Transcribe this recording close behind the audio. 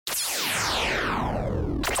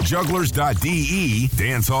Jugglers.de,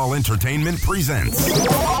 Dancehall Entertainment presents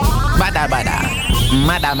Badda Badda,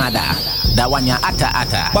 Mada Mada, the one ya ata.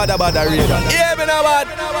 Badda Badda radio. Yeah, me no bad.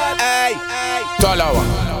 Hey, Talawa,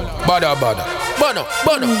 Badda Badda, Bono.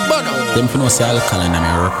 Them for no say alkaline and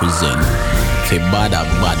I represent for Badda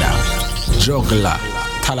Badda, Juggler,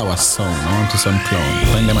 Talawa song. I want to some clown.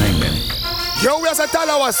 Find them in them. yo, we are a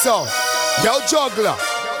Talawa song. Yo, juggler.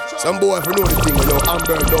 Some boy if you know the thing, you know,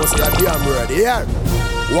 Amber don't say a damn word. Yeah.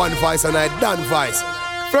 One voice and I done voice.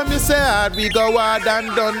 From you say hard, we go hard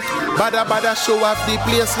and done. Badda Badda show off the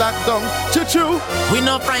place locked down. Choo-choo. We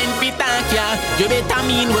no friend fi thank ya. You better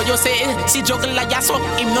mean what you say. See Juggler ya so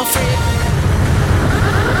him no afraid.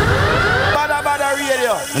 Badda Badda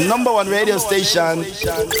radio, the number one radio station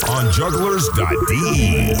on Jugglers.de.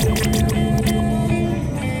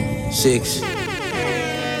 6.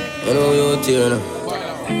 You know you out here now.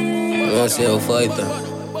 I say you fighter.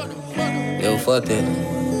 You fight it.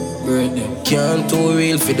 Can't too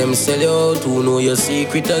real for them sell you out. Who know your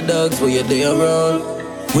secret of dogs where you're there around.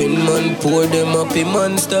 When man pour them up, a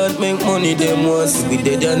man start make money. Them once we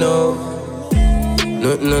dead you know.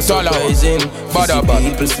 Nothing no surprising.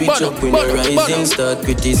 People switch up when you're rising. Start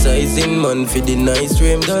criticizing man for the nice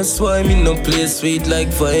dream. That's why me no play sweet like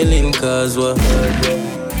violin. Cause what?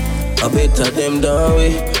 I better them down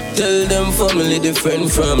way. Tell them family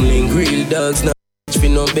different from link. Real dogs now for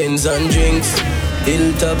no Benz and drinks.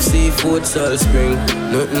 Hilltop seafood, salt spring.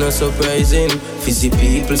 Nothing no surprising. Fizzy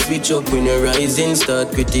people switch up when you're rising.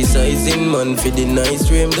 Start criticizing man for the nice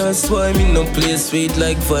dream. That's why me no play sweet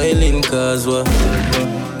like violin. Cause what?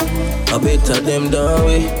 I better them down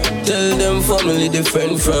way. Tell them family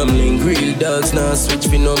different from link. Real dogs now switch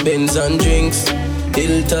for no Benz and drinks.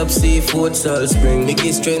 Hilltop seafood, salt spring. Me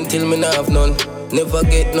give strength till me not have none. Never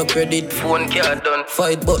get no credit, phone can't done.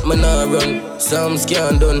 Fight but me nah run, Psalms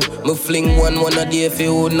can't done. Me fling one a day if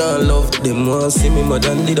you would not love. Them want see me mad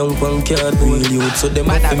and they don't pan card. Real youth so them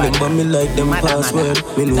have remember me like them password.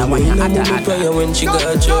 Me know me in a moment prayer when she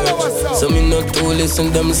got church. So me not to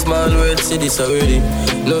listen them small words, see this already.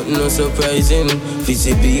 Nothing no surprising.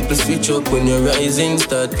 Fizzy people switch up when you're rising.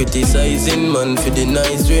 Start criticizing man for the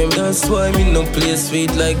nice dream. That's why me no play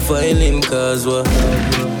sweet like violin. Cause what?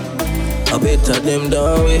 I better them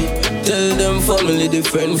down way. Tell them family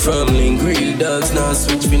different from link. Real dogs now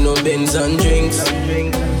switch for no Benz and drinks.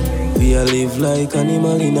 We a live like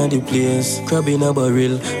animal in a the place. Crab in a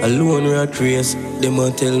barrel, alone rat race. Them a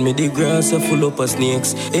tell me the grass a full up of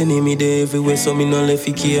snakes. Enemy they everywhere so me no left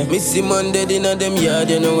care. Me see man dead in a them yard,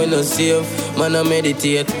 you know when I safe. Man I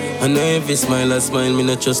meditate. I know if you smile, I smile, me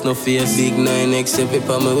not trust no face. Big 9X every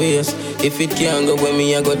pa my waist. If it can't go where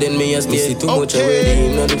me I go, then me as me see too much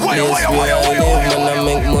already. Not the place where I live. Man I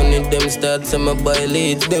make money, them start some I buy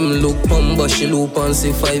leads. Them look pump, but she loop and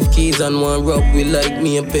see 5 keys. And one rock we like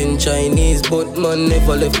me a pen Chinese. But man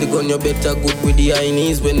never left the gun, you better good with the high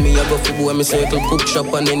knees. When me I go for boy, me circle cook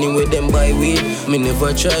shop and anyway them buy weed. Me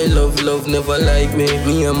never try love never like me.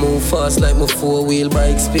 Me I move fast like my 4-wheel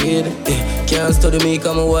bike speed. Can't study me,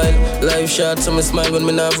 come a while. Life short, so me smile when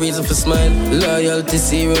me not have reason for smile. Loyalty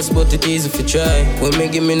serious, but it easy for try. When me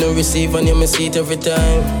give me no receive and you me see it every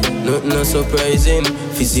time. Nothing no surprising.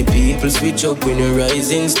 Fizzy people switch up when you're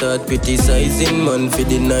rising. Start criticizing man for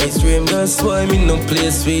the nice dream. That's why me no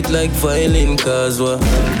play sweet like violin. Cause what?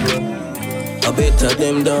 I better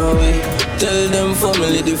them down way. Tell them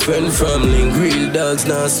family different from link. Real dogs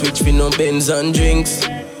now switch for no Benz and drinks.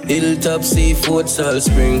 Hilltop seafood, salt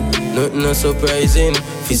spring. Nothing no surprising.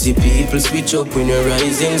 Fizzy people switch up when you're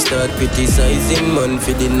rising. Start criticizing man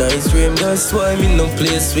for the nice dream. That's why me no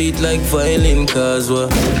play sweet like violin. Cause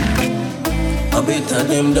what? I better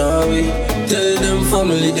them down way. Tell them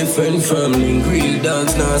family different from link. Real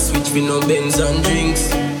dogs now switch for no Benz and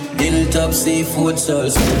drinks. Hilltop seafood,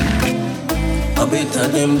 salt spring. I better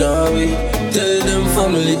them down way. Tell them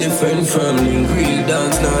family different from link. Real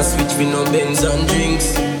dogs now switch for no Benz and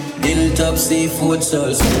drinks. Hilltop seafood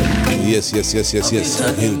sauce. Yes.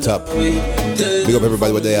 Hilltop. Big up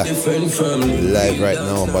everybody with there. Live right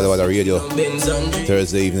now on Badda Badda radio.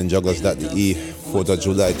 Thursday evening, Jugglers.de, 4th of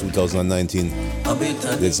July 2019.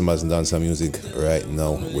 Did some dancehall music right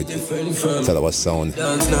now with Talawa Sound.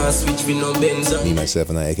 Me, myself,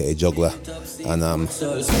 and I, aka Juggler. And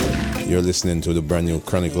you're listening to the brand new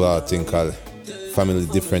Chronic Law thing called Family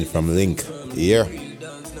Different from Link. Here.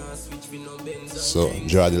 So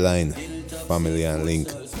draw the line, family and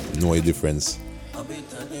link, know the difference.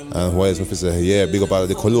 And why is my say, yeah, big up all of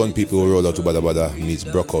the Cologne people who rolled out to Badda Badda meets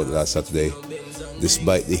broke out last Saturday.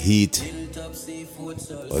 Despite the heat,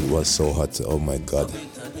 it was so hot, oh my God.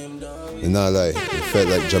 And not lie, it felt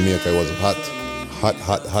like Jamaica was hot.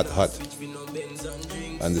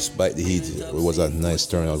 And despite the heat, it was a nice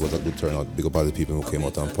turnout, it was a good turnout. Big up all the people who came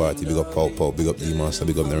out and party. Big up Pow Pow, big up D-Master,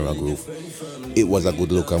 big up Nerima Groove. It was a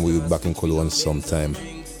good look, and we'll be back in Cologne sometime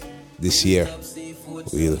this year.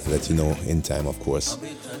 We'll let you know in time, of course.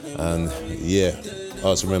 And yeah,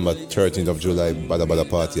 also remember 13th of July, Badda Badda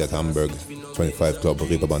party at Hamburg, 25 Club,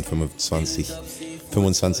 Reeperbahn, 25.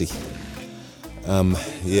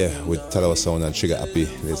 Yeah, with Talawa Sound and Trigger Happy,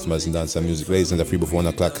 ladies and dance and music. Ladies and the free before 1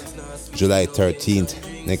 o'clock. July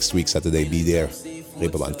 13th, next week, Saturday, be there.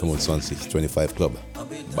 Reeperbahn, 25 Club,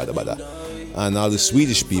 Badda Badda. And all the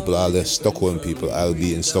Swedish people, all the Stockholm people, I'll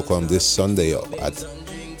be in Stockholm this Sunday at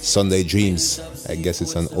Sunday Dreams. I guess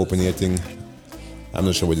it's an open air thing. I'm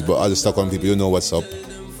not sure what it is, but all the Stockholm people, you know what's up.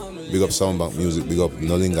 Big up Soundbank Music, big up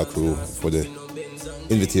Nolinga Crew for the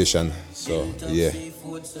invitation. So, yeah.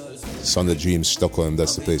 Sunday Dreams, Stockholm,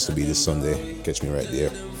 that's the place to be this Sunday. Catch me right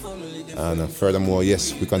there. And furthermore,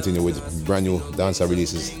 yes, we continue with brand new dancer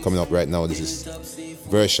releases coming up right now. This is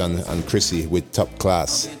Version and Chrissy with Top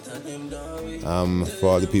Class. For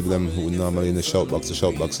all the people them who normally in the shout box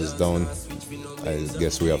is down. I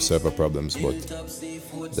guess we have server problems, but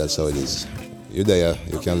that's how it is. You're there,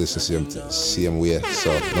 you can listen to see him way,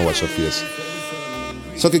 so no watch your face.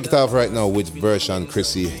 So kick it off right now with Version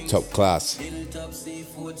Chrissy Top Class.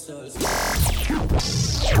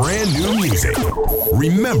 Brand new music.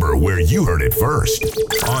 Remember where you heard it first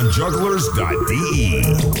on jugglers.de.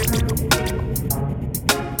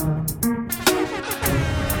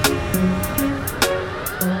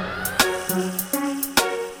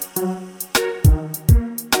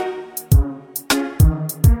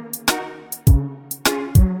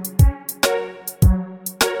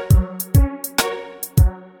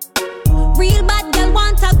 Real bad girl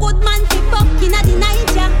want a good man to fuck inna the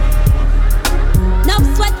night, yeah. No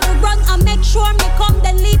sweat to run and make sure me come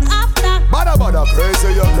then leave after. Badda Badda,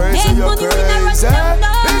 crazy, you're crazy, you're crazy.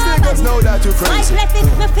 These niggas know that you're My crazy. left it,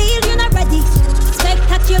 me feel you not ready.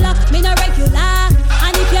 Spectacular, me no regular.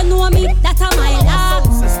 And if you know me, that's a my law.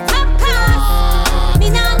 Stop class. Me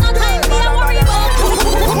nah no time for you worry about.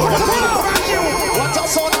 What's up,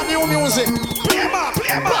 sound of new music? Play ma,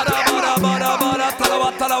 play ma.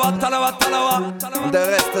 Und der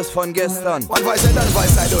Rest ist von gestern. One voice and that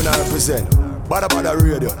voice I don't represent. Badda Badda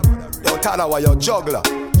Radio. Yo, Talawa, yo, juggler.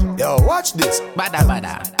 Yo, watch this. Badda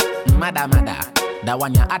Badda, Mada Mada, that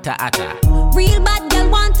one ya atta atta. Real bad girl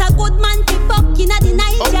want a good man to fuck inna the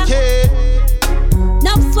night, yeah. Okay.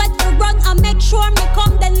 No sweat to run and make sure me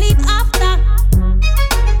come then leave after.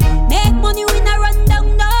 Make money we no run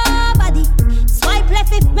down nobody. Swipe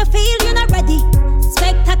left if me feel you not ready.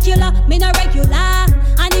 Spectacular, me no regular.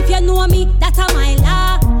 And if you know me, that's a my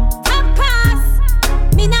law. Top class.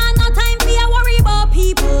 Me nah no time for you worry about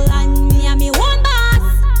people. And me and me one boss.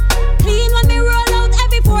 Clean when me roll out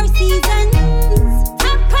every 4 seasons.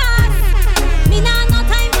 Top class. Me nah no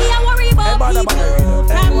time for you worry about people.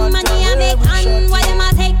 From money I make and what them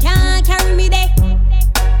a take can't carry me there.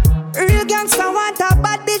 Real gangsta want a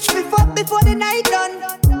bad bitch before the night done.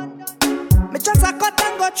 Me just a cut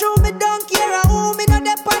and go through, me don't care who me no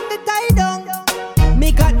dep on the tie down.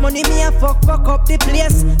 Me got money, me a fuck up the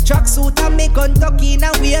place. Tracksuit and me gun tuck in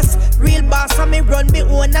a waist. Real boss and me run me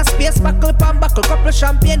own a space. Buckle pan buckle, couple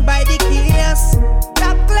champagne by the case.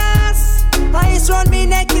 Top class, ice round me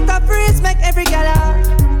neck, it a freeze, make every gala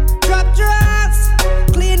drop drugs.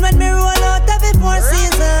 Clean when me roll out every 4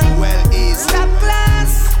 season. Well, easy. Top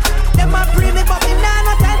class, them a pre me but me nah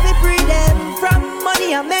no time to pre them. From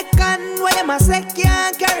money I make and when them a say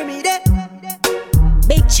can't carry me there.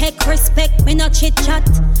 Big check, respect, me no chit chat.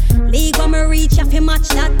 League when me reach, I fi match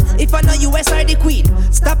that. If I know you West side the queen,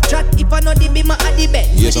 stop chat. If I know the be my at the bed.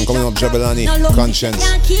 Yes, I'm coming up, Jabelani, Conscience.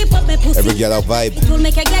 Can't keep up my pussy. Every girl a vibe. It will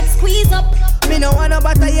make you get squeezed up. Me no want no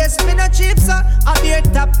butter, yes, me no cheap, so I be a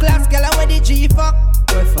top class girl, I wear the G-fuck.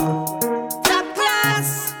 Top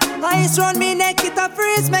class, ice round me neck, it a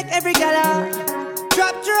freeze, make every girl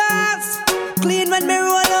drop drugs. Clean when me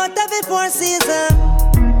roll out every 4 season.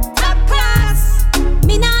 Top class,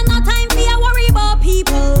 me nah no time for you worry about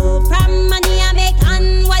people. From money I make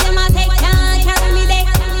and what them a take can't carry me there.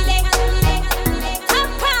 Top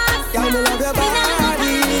class, Yeah, me love your me nah no time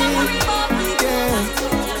for you worry about people.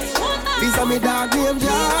 These are me dog name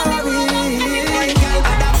Javi.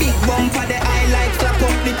 Add a big bump for the eye light, clap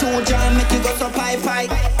up the 2 jaw, make you go so pie.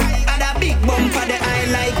 Add a big bump for the eye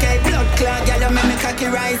like a blood clot, girl, you make me cocky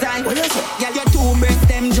rise high. What you say? Girl, your 2 breasts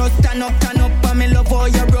them just turn up, and me love how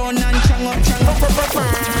you run and chang up.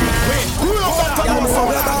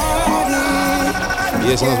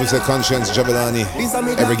 Yes, and as we say, Conscience, Jabelani.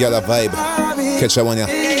 Every girl a vibe. Catch that one, yeah.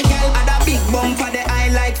 Hey, girl, add a big bump for the eye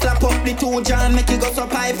like clap up the 2 jaw, make you go so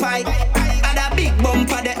pie. Add Had a big bump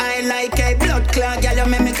for the eye like a blood clot. Girl, you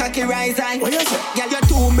make me cocky rise high. Girl, your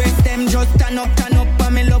two breasts them just turn up.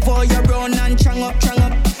 And me love how you run and strong up.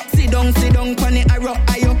 Sit down, pon the arrow,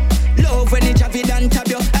 ayo. Love when it have it and tab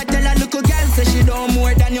you. I tell a little girl say she don't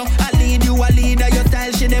more than you. I lead you, a leader, your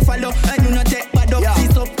style she dey follow. And you not take bad up,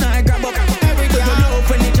 sit up, now grab up. Every girl love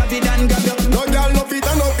when it have it and grab you. No girl love it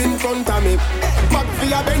and up in front of me. Back for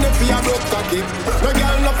your belly, for your broke cocky. No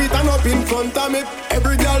girl love it and up in front of me.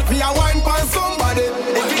 Every girl for your wine pan somebody.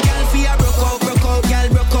 Every girl for your broke out, girl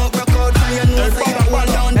broke out. And you know say you hold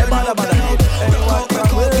down, done out. Broke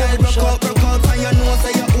out, girl broke out. And you know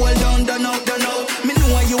say you hold down, done out. Me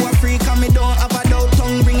know you a freak and me don't have a doubt.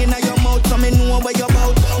 Tongue ringing out your mouth, so me know where you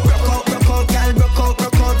about. Broke out, girl broke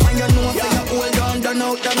out. And you know say you hold down, done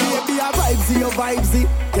out. Baby, a vibesy, your vibesy.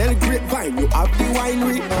 Tell grapevine, you have the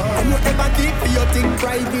winery. And you ever keep your thing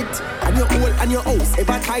private. And your hole and your house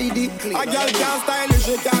ever tidy. A girl can't style you,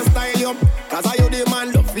 she can't style you. Cause I you the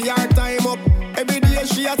man love for your time up. Every day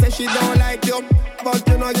she a say she don't like you. But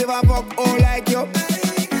you don't give a fuck, oh like you.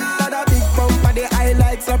 Got a big bump for the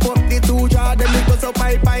highlights. Up the two jaw, then it goes up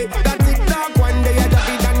high. That TikTok one day I drop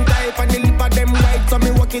it and type. And the lip of them white, so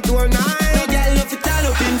me walk it all night. No girl love to turn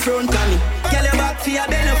up in front of me. Girl your back for your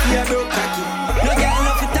bend up for your broke cocky. No girl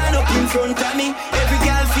love to turn up in front of me. Every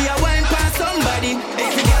girl for your wine past somebody.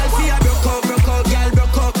 Every girl for your broke out, girl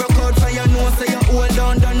broke out. For your nose so you hold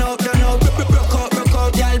down, done out. Broke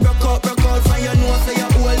out, girl broke out. For your nose so you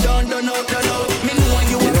hold down, done out. Me know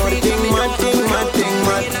you a freak and me don't have a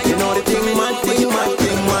doubt. You know the thing, mad.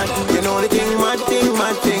 You know the thing, mad.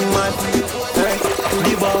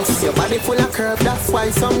 The boss, your body full of curve. That's why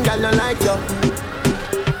some gal don't like you.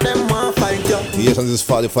 Them want fight you. Yes, and this is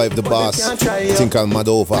 45 the boss. Think I'm mad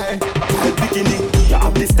over. You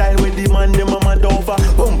have the style with the man, them a mad over.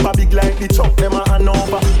 Bumper big like the truck, them a hand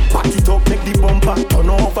over. Pack it up, make the bumper turn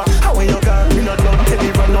over. How when you gone, we not done till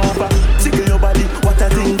it run over. Tickle your body, what a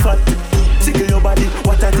thing fat. Tickle your body,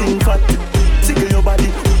 what a thing fat. Tickle your body,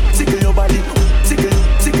 tickle your body.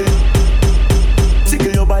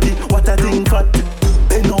 Tickle your body, what a thing fat.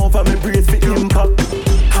 Bend over, me brace for impact.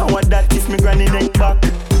 How that kiss me granny neck back.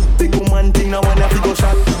 Big woman thing, now wanna go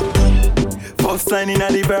shot. First line in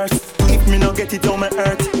the verse. If me no get it on my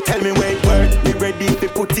earth, tell me where it work. Be ready to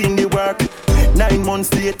put in the work. 9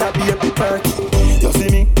 months later, be a perk. You see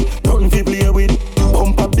me, nothing to play with.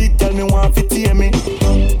 Bumper big, tell me want to tear me.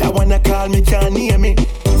 That one I call me can't hear me.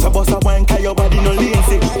 So boss a wine, cause your body no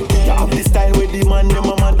lazy. You have the style with the man, them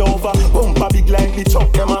a mad over. Bumper big like the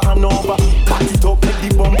truck, them a hand over. Pack it up, make the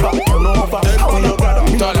bumper turn over. How you got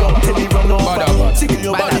me no love till it run over. Tickle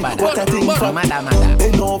your body, what a thing for.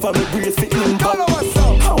 Bend over, me brace for impact.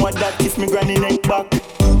 How that kiss me granny neck back.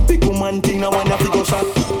 Big woman thing, now wanna go shot.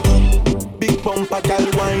 Big bumper gal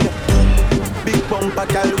wine. Big bumper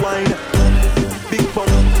gal wine.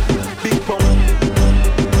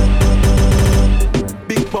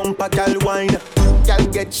 Big bumper gal wine. Gal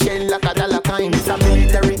get shell like a dollar kind. It's a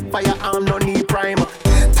military firearm, no need prime.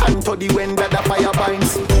 Time to the wind that the fire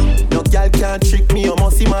binds. No gal can't trick me, you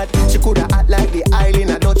must see mad. She coulda act like the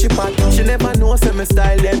island a Dutchy pot. She never know say me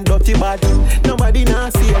style them dirty bad. Nobody now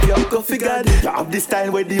see if you go figured. You have the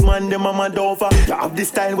style where the man them a mad over. You have the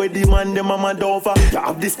style where the man them a mad over. You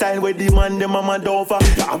have the style where the man them a mad over.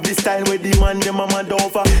 You have the style where the man them a mad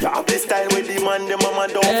over. You have the style where the man them a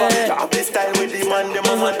mad over. You have the style where the man them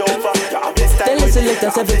a mad over. You have the style where the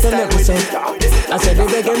man them a mad over. I said the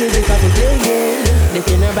reggae music I could play, yeah.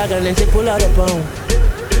 They in her bag and then she pull out the pound.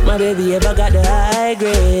 My baby ever got the high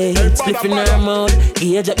grade. Split in her mouth,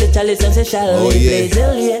 age up the chalice and say shall we play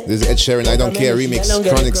till, yeah. This is Ed Sheeran, I Don't Care remix,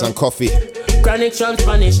 Chronics and Coffee. Chronics from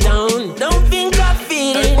Spanish Town. Don't think I'm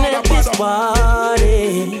feeling at this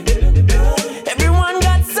party. Everyone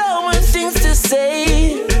got so much things to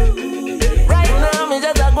say. Right now me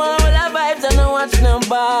just a go on with the vibes and don't watch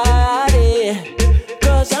nobody.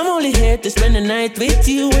 Cause I'm only here to spend the night with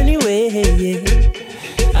you anyway, yeah.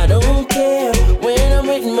 I don't care when I'm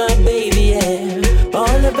with my baby, yeah.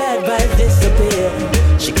 All the bad vibes disappear.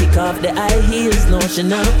 She kick off the high heels, no, she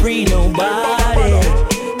not free nobody.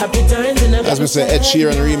 Happy times in the as we say, Ed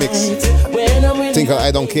Sheeran remix. Think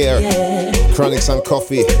I Don't Care. Yeah. Chronics and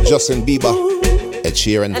Coffee, Justin Bieber, Ed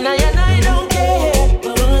Sheeran. And I don't care,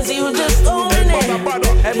 cause you just own it.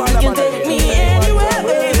 You can take me anywhere,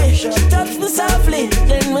 baby. She touch me softly,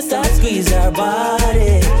 then we start squeeze her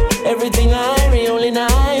body. Everything I read, only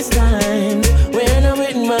nice times when I'm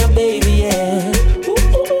with my baby, yeah.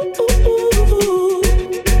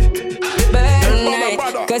 Bad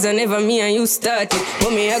night, cause I never me and you started.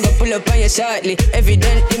 But me, I go pull up on you shortly.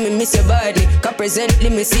 Evidently, me miss your body. Cause presently,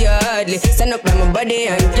 me see you hardly. Stand up by my body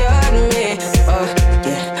and guard me. Oh,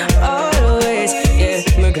 yeah, all the way.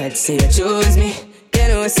 say you choose me. You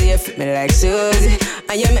know, say you fit me like Susie.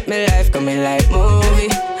 And you make me life coming like movie.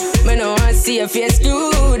 Me no want see your face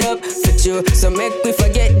screwed up with you. So make me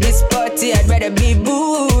forget this party. I'd rather be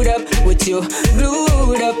booed up with you,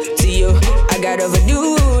 glued up to you. I got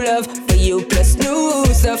overdue love for you, plus new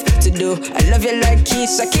stuff to do. I love you like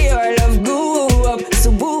Keisha K, I love grew up.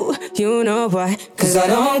 So boo, you know why? Cause I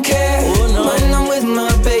don't care when I'm with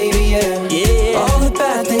my baby, yeah. All the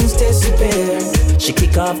bad things disappear. She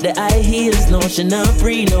kick off the high heels, no, she not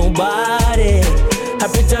free nobody.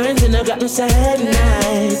 Happy times and I got no sad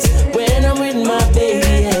nights when I'm with my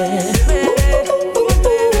baby, yeah.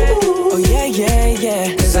 Oh yeah, yeah,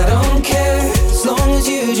 yeah. Cause I don't care, as long as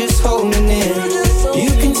you just hold me near.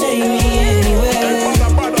 You can take me anywhere.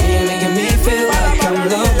 You're making me feel like I'm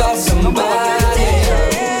loved by somebody.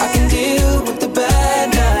 I can deal with the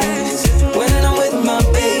bad nights when I'm with my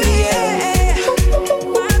baby, yeah.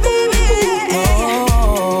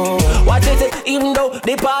 Oh. Watch it, even though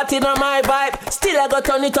the party not my vibe, still I got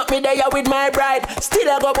turn it up me there with my bride. Still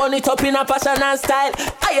I got burn it up in a fashion and style.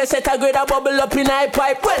 I set a grade a bubble up in my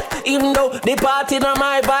pipe. Well, even though the party not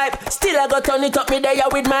my vibe, still I got turn it up me there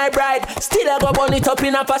with my bride. Still I got burn it up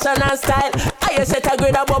in a fashion and style. I set a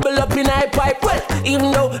grade a bubble up in my pipe. Well,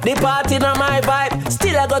 even though the party not my vibe,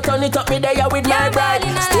 still I got turn it up me there with my bride.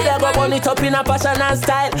 Still I got burn it up in a fashion and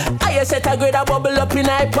style. I set a grade a bubble up in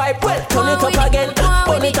my pipe. Well, turn it up again,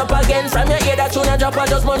 burn it up again. From your ear that tune a drop, I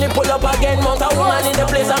just money pull up again. Mount a woman in the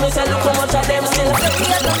place and me say look how much of them still. So we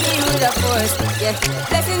are coming with a force, yeah.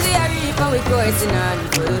 Blessings we are reaping, we coursing on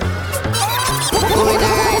food. Going to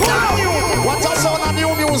rise up. What's a sound of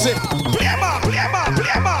new music? Play 'em up, play 'em up,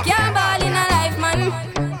 play 'em up. Can't ball in a life, man.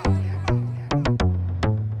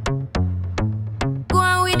 Go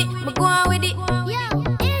on with it, but go on with it. Yo,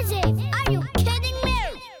 easy. Are you kidding me?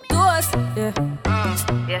 Toast, yeah.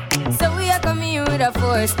 Yeah. So we are coming with a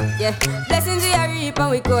force, yeah. Blessings we are reaping,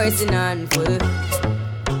 we coursing on full.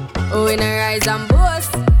 Oh, we not rise and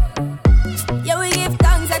boast. Yeah, we give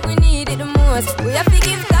thanks like we need it the most. We have to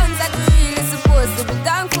give thanks like we really supposed to be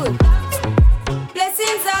thankful.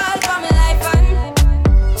 Blessings all for my life and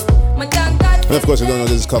my thank God. And of course, you don't know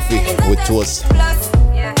this is coffee with toast.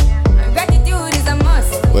 Yeah. Gratitude is a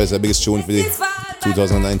must. Where's the biggest tune for the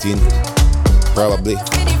 2019? Probably.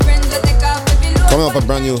 Coming up a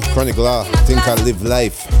brand new Chronic Law, Think I Live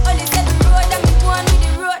Life.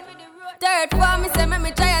 Third form, me say make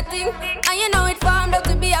me try a thing. And you know it formed out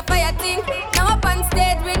to be a fire thing. Now up on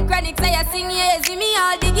stage with Chronic, say I sing, yeah. See me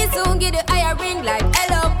all diggy soon, get the higher ring. Like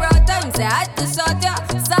hello, brother, me say I had to short ya.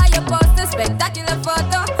 Saw your poster, spectacular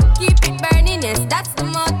photo. Keep it burning, yes, that's the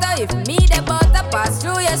motto. If me the butter pass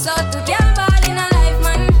through your soul to can't ball in a life,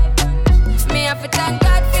 man. Me have to thank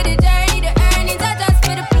God for the journey, the earnings are just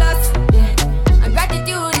for the plus. Yeah. And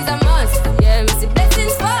gratitude is a must. Yeah, me see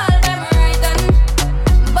blessings fall.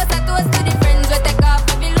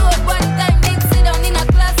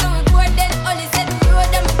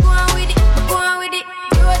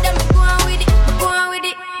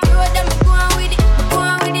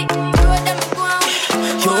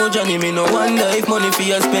 Me no wonder if money for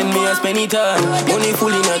you spend, me I spend it all. Money full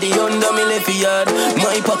in the under me left yard.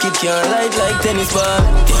 My pocket can't light like tennis ball.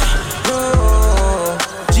 No,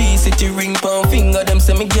 G-City ring pound finger, them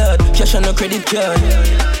say me guard. Cash on a credit card.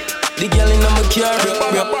 The girl in my car,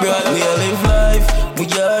 we a live life. We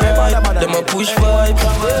alright, them a push vibe.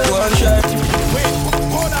 One shot.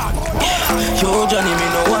 Yo, Johnny, me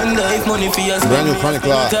no wonder if money for you. Brand new Chronic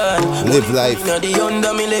Law, Live Life. Now the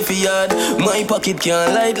under me left yard. My pocket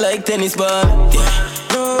can't light like tennis ball.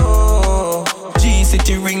 No,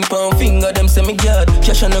 G-City ring pound finger, them say me guard.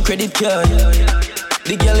 Cash on a credit card.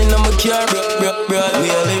 The girl in my car, we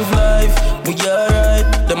a live life. We alright,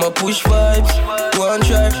 them a push vibes. One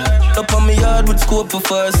track, up on me yard with scope for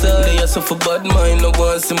far side. They are for bad mind, no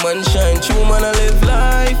one see man shine. True man I live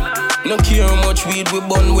life. No care how much weed we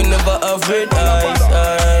burn, we never have red eyes.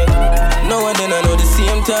 Now and then I know the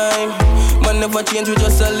same time. Man never change, we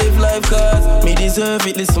just a live life. Cause me deserve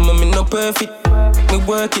it, listen, me no perfect. Me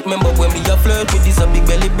work it, remember when me a flirt with this a big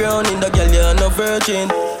belly brown in the girl, you no virgin.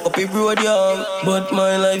 Up the road young, but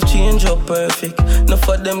my life change up perfect. Enough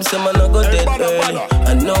of them say man I go dead early.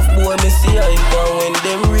 Enough boy me see I and when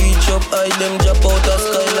them reach up, I them drop out of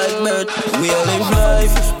sky like bird. We all live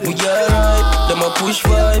life, we alright. Them a push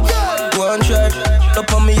vibes, one track.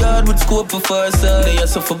 Up on me yard with scope for far side. They are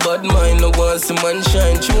so for bad mind, no one see man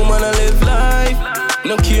shine. True man I live life.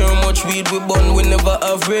 No care how much weed we burn, we never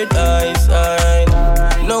have red eyes.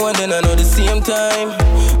 No one then I know the same time.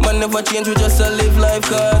 Man never change, we just a live life,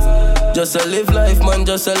 cause just a live life, man,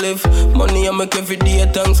 just a live. Money I make every day,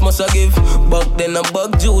 thanks must I give. Back then I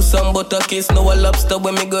bug juice and butter kiss. Now a lobster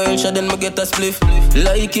when me go elsha, then me get a spliff.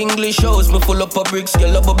 Like English house, me full up a bricks.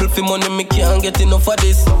 Girl a bubble for money, me can't get enough of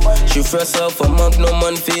this. She fresh off a magnum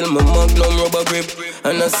and feel my magnum rubber grip.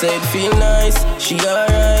 And I said feel nice, she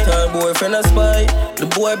alright. Her boyfriend a spy, the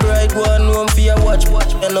boy bright one home for your watch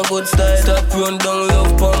and a good style. Stop run down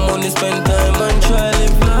love for money, spend time and try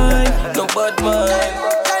live life. No bad mind.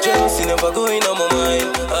 Jealousy never going on my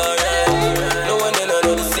mind. Alright, no one then I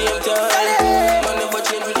know the same time. Man never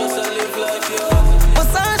change, we just a live life, yo.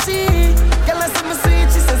 Versace, girl I see me sweet,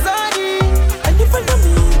 she says Zadi. And if I know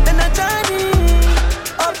me, then I Johnny.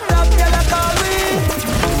 Up top, girl I call me.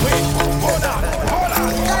 Wait, hold on.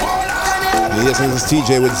 Yes, this is TJ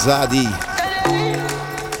with Zadi.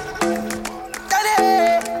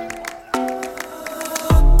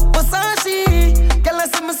 Versace, girl I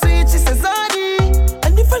see me sweet, she says Zadi.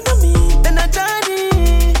 If I know me, then I Johnny.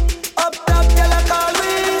 Up top, girl, I call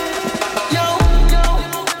me. Yo.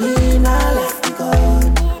 We not left me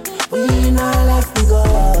gone. We not left me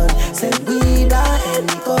gone. Said we die and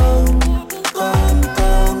come.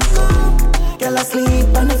 Girl, I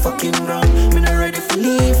sleep on the fucking ground. Me not ready for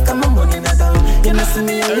leave, come on, money not down. You know see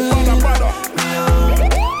me, I leave.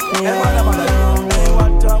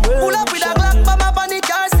 Pull up with a Glock, from up on the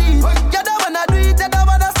car seat. You don't wanna do it, you don't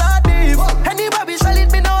wanna start deep. Anybody shall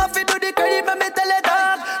it, me know if you do the credit, me tell it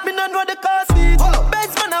dog. Me don't know the cost feet.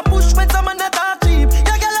 Beds man a push when someone a talk cheap.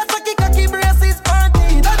 Your girl a sucky cocky braces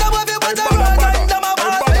panty. That's the way we want to run, and them a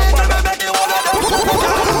boss me. Me make you one of them.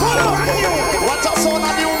 What's up, son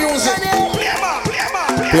of new music?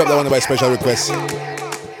 Pick up that one by special request.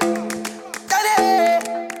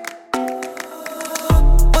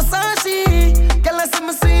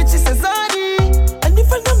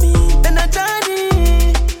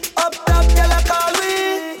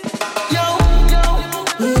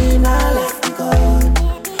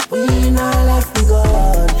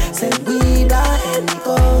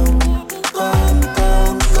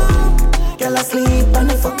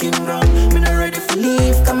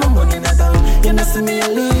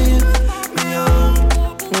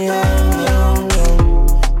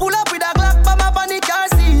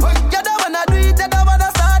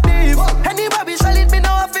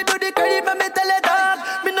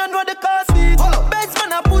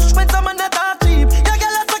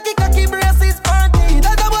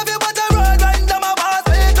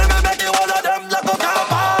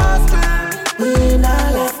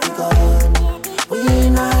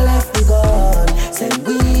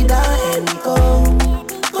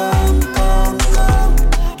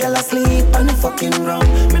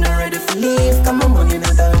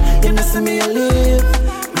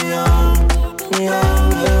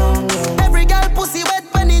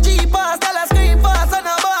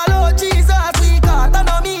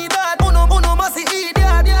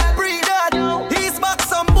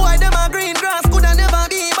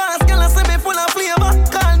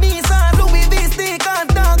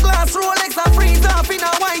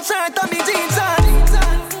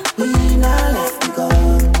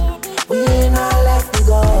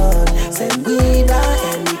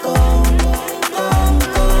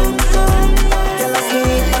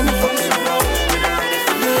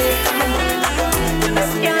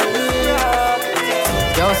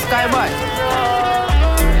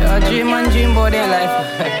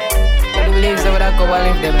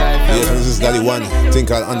 Yes, this is Daddy One. Think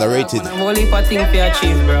called Underrated. Whole heap of things to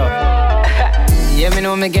achieve, bro. Yeah, me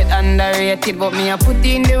know me get underrated, but me a put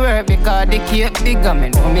in the work because the cake bigger. Me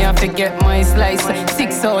know me a forget my slice.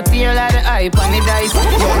 6 out here like the hype and the dice.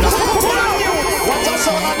 What's up,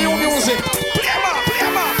 son of new music?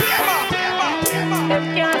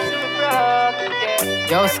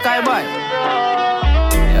 Yo, Skyboy.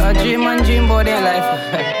 Yo, dream and dream about their life.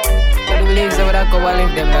 Believe so that go and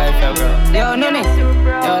live them life, bro. Yo, Nuni.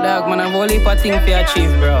 Yo, dog, man, I've a whole heap of things to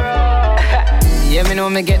achieve, bro. Yeah, me know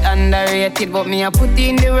me get underrated, but me a put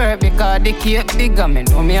in the work because the cake bigger. Me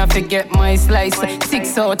know me a forget my slice.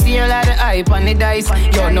 6 out here like the hype and the dice.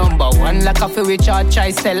 Yo, number one like a fi which I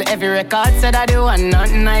try sell every record. Said I do one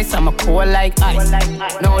not nice. I'm a cool like ice.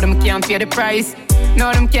 Now them can't pay the price.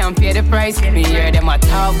 No, them can't pay the price. Me hear them a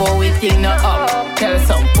talk about we thing not up. Tell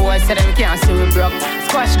some boys say them can't see we broke.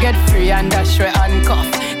 Squash get free and dash we handcuff.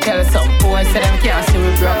 Tell some boys say them can't see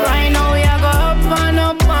we broke. Right now we a go up and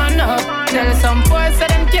up and up. Tell some boys say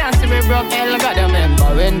them can't see we broke. Hell got them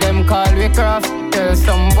remember when them call we craft. Tell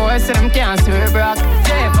some boys say them can't see we broke.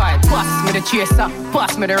 J5 pass me the me chaser.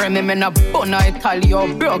 Pass me the rim, me in a bun of Italy.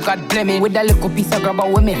 Bro, God bless me. With a little piece of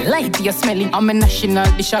grabber with me light, you smelly. I'm a national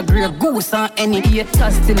dish, a grey goose and any.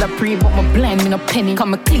 Haters still a pre, but my blind, me no penny.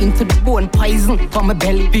 Come clean to the bone, poison from my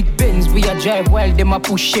belly. Big Benz, we a drive while them a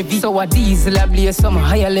push Chevy. So a diesel a blaze some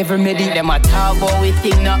higher level medi. Them a talk about we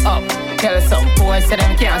think not up. Tell some boys so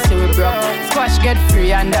them can't see we broke. Squash get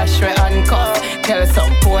free and dash we handcuff. Tell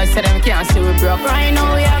some boys so them can't see we broke. Right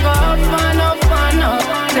now we a go up and up and up.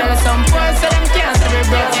 Tell some boys so them can't see we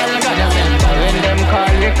broke. Tell them when them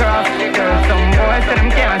call you crap. Tell some boys so them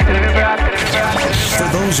can't see we broke. For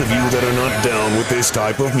those of you that are not down with this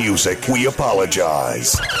type of music, we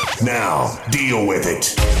apologize. Now, deal with it.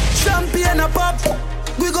 Champagne a pop.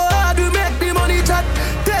 We go hard, we make the money chat.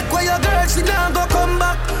 Take away your girl, she now go come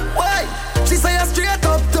back. Why? She say a straight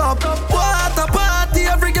up top. What a party,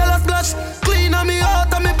 every girl a splash. Clean on me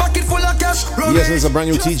out and me pocket full of cash. Yes, it's a brand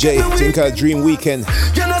new TJ. Think a Dream Weekend.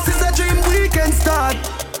 You know, since a Dream Weekend start.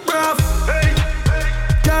 Bruv.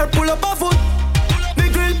 Girl, pull up a foot. Me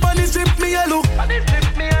grill pan the strip, me a look.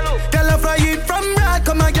 Girl, I fry it from right.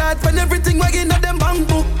 Come my God, find everything wagging at them bank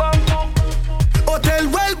book. Hotel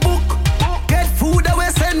well book. Get food away,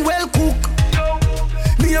 send well cook.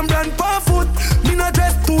 Me and brand per foot. Me no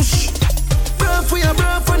dress touche. Bruv for your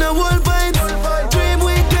bruv for the whole vibes. Dream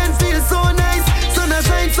Weekend feel so nice. Sun a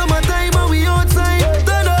shine, summertime and we outside.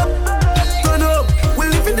 Turn up, turn up. We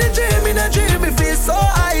live in the dream, it feels so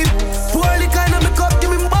hype. Poorly kind of make up,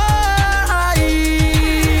 give me more.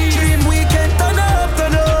 Dream Weekend, turn up,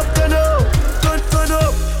 turn up, turn up, turn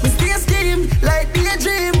up. We stay scheme like be a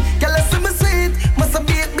dream. Girl, I see me sweet, must have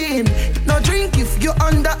be a beam. No drink if you're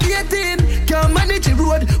under 18. Can't manage the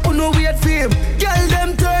road, oh no wait for him. Girl,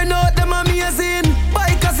 them turn out, them amazing.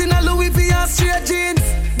 Bikers in a Louis V and straight jeans.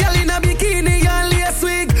 Girl in a bikini and lace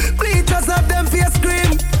wig. Bleachers have them face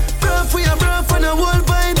cream. Bro for your bro for the whole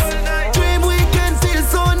vibes. Dream Weekend feels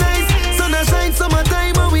so nice. Sun a shine,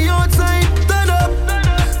 summertime and we outside. Turn up,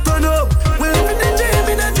 turn up. We live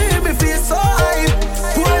in a dream, it feels so high.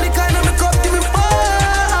 Poorly kind of make up, give me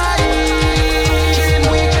five. Dream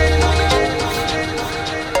Weekend.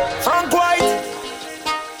 Frank White.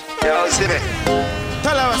 Yo, see me.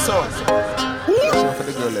 Tell her what's up.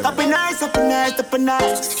 Happy nice, happy nice, happy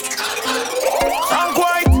nice. Frank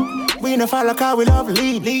White. We no follow car, we love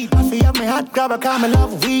lead. I feel me hot grabber, car, me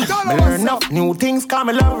love weed. Me learn enough new things, car,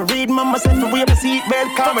 me love read. Mama said to wear my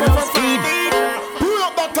seatbelt, car, me love speed. Pull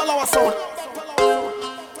up that color sound.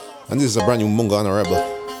 And this is a brand new Munga on a Rebel.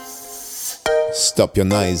 Stop your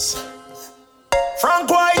noise. Frank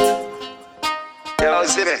White. Yo,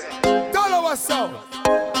 see me. Dollar what's up?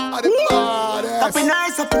 Happy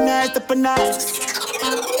nice, happy nice, happy nice.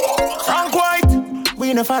 Frank White.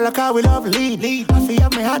 We no follow car, we love lead. I feel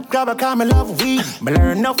me hot grabber, car, me love weed. Me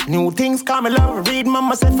learn enough new things, car, me love read.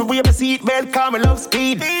 Mama said for wear my seatbelt, car, me love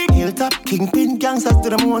speed. Hilltop, kingpin, gangsters to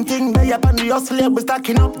the moon thing. They up on the hustle, yeah, we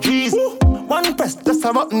stacking up G's. One press, just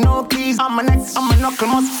a button, no please. On my neck, on my knuckle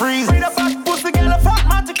must freeze. Read a fat pussy, girl, a fat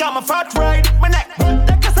magic, I'm a fat ride. My neck,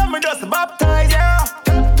 that cause I'm just baptized, yeah.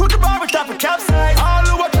 To the bar, we top a capsize. All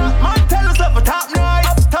over top, man, tell us up a top night.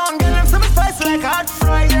 Uptown, get them some spicy like hot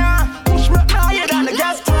fry, yeah. Push me up higher than the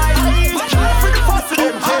gas price. Try for the fuss of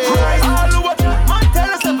them hot fries. All over top, man,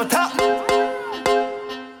 tell us up a top.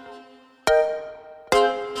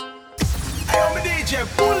 Hey, I'm a DJ,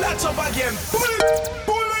 pull that up again. Pull it,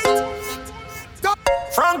 pull it.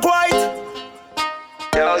 Frank White.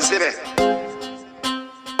 Yo, see me.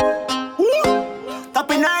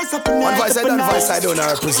 Happy nice, happy nice. One voice I happy don't, nice. voice I don't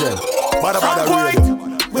represent. Badda Frank radio.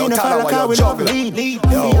 We Yo, no tell her follow what car, you're we love juggler. lead.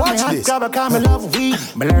 Yo, watch this. Grabber, car, me love weed.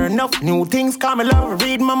 Me learn enough new things, car, me love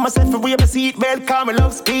read. Mama said for wear my seatbelt, car, me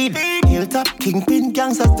love speed. Hilltop, kingpin,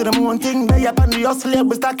 gangsters to the moon thing. They up on the hustle, yeah,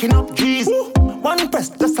 we stacking up G's. One press,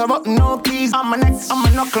 just a button, no keys. On my neck, on my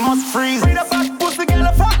knuckle must freeze. Read a fat pussy, girl,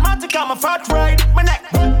 a fat magic, I'm a fat ride. My neck,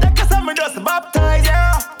 that cause I'm just baptized,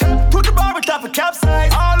 yeah. To the bar, we top a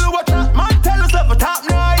capsize. All over top, man, tell us up a top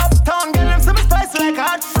night. Uptown, get them some spicy like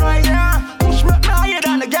hot fry, yeah. Push me up higher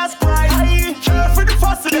than the gas price. Try for the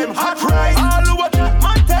fuss of them hot fries. All over top,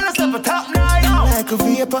 man, tell us up a top night. Like a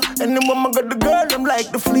vapor, and the woman got the girl, I'm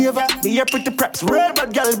like the flavor. Be a pretty preps, real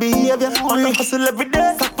bad girl behavior. On the hustle every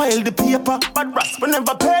day, stockpile the paper. But brass, we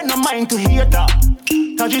never pay no mind to hear that.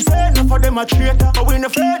 Cause you say no for them a traitor. But we no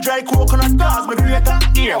fair dry coconut cause me greater.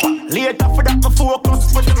 Here, later for that me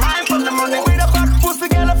focus. Put the mind on the money. With a fat pussy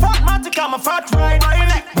girl, a fat magic, I'm a fat ride. My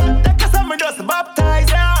neck, that cause I'm just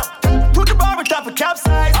baptized, yeah. To the bar, we top a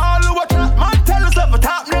capsize. All over top, man, tell us up a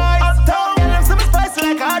top night. Uptown, get them some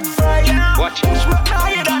spicy like hot fry, yeah. Watch it.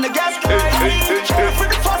 Higher than the gas price. For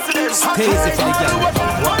the fuss of them hot fries. All over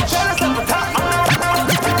top, man, tell us up a top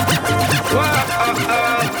night.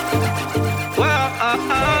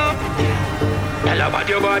 Tell her what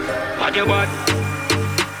you want, what you want.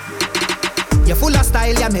 You're full of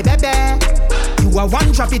style, yeah, me baby. You are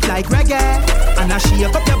one drop it like reggae, and I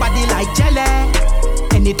shake up your body like jelly.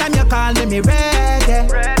 Anytime you call me ready.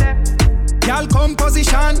 Girl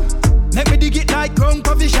composition, make me dig it like ground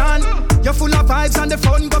provision. You're full of vibes and the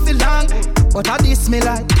fun go feel long. But I diss me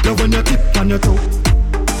like love when you tip on your toe.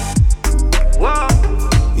 Wow.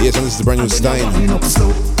 Yes, and this is the brand new Stein.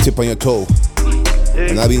 Tip on your toe.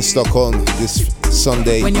 And I've been stuck on this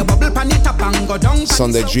Sunday. When you bubble pan it up and go down.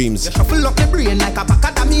 Sunday dreams. You shuffle up the brain like a pack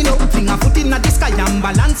of domino. Finger foot in the sky and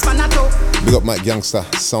balance pan a toe. Big up Mike Gangster,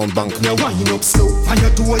 Sound Bank. You wind up slow. On your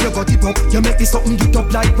toe you got it up. You make this something get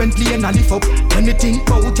up like when playing a lift up. When you think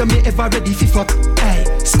about you may ever ready fi fuck. Hey,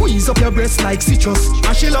 squeeze up your breast like citrus.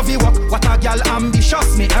 And she love you walk. What a girl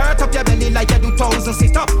ambitious. Me hurt up your belly like you do 1,000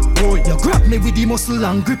 sit up. Boy, you grab me with the muscle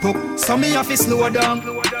and grip up. So me have to slow down.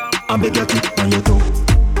 And make your tip on your toe.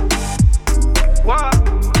 What?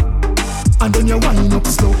 And then you wind up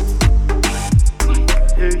slow.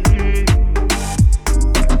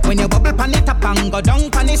 When you bubble pan it up and go down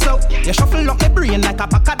pan it slow. You shuffle up the brain like a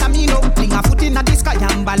pack of domino. Fling a foot in the sky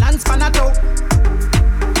and balance pan a toe.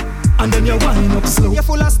 And then you wind up slow. You're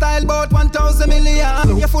full of style, about 1,000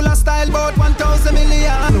 million. You're full of style, about 1,000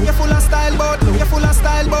 million. You're full of style, about. You're full of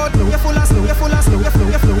style, about. You're full of slow. You're full of slow. You're full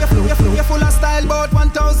of slow. You're full of style, about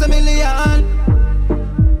 1,000 million.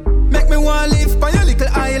 Make me wanna live on your little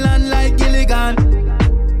island like Gilligan.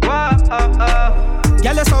 Wow,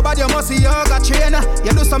 girl, you're so bad you must see yoga trainer.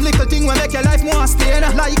 You do some little thing will make your life more stainer.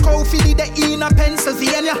 Like how Philly the in a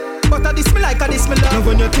Pennsylvania. But I this me like I this me love. Now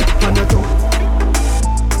when you tip on your toe.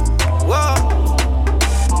 Wow.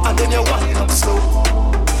 And then you wind up slow.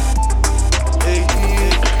 Hey.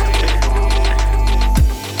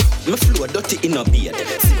 Me flow dirty in a beard.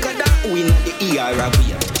 Sicker than who in the ER a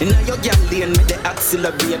weird. Inna your girl lane me the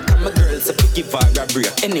accelerate. Come a girl so pick give her a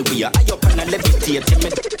break. Anyway, I up and I levitate.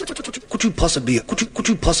 Could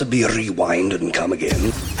you possibly rewind and come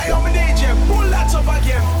again? Hey, I'm a DJ. Pull that up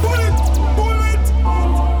again. Pull it.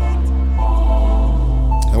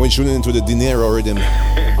 And we're tuning into the Dinero rhythm.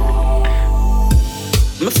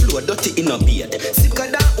 Me flow dirty in a beard. Sicker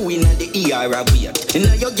than who in the ER a weird.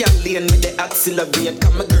 Inna your girl lane me the accelerate.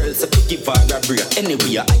 Come a girl so pick give her a break.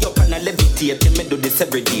 Anyway, I up and I levitate. Me do this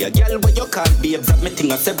every day. Girl, what you call babes? I'm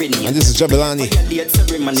meeting a serenade. And this is Jabelani.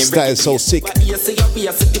 Style so sick.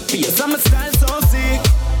 I'm style so sick.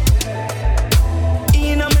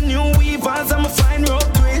 In my new weavers, I'm a fine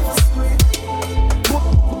rope twist.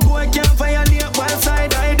 Boy can't violate while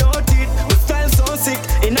side I don't it. My style so sick.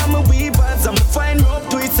 In my weavers, I'm a fine rope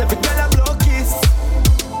twist. Every girl I blow kiss.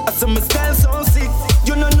 I say my style so sick.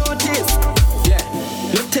 You don't notice. Yeah.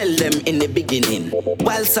 You tell them in the beginning.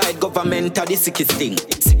 Wild side government are the sickest thing.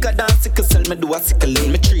 Sicker than sickle cell, me do a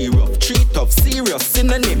sickling. Me tree rough, tree tough, serious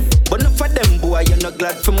synonym. But not for them boy, you're not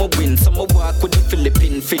glad for my win. So I walk with the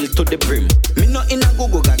Philippine fill to the brim. Me not in a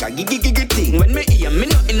go-go gaga, gigi thing. When me hear, me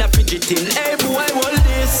not in a fidgeting. Hey boy, hold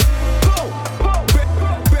this. Go!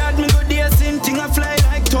 Brad me go there, same thing, I fly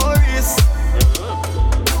like tourists.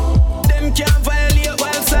 Them can't violate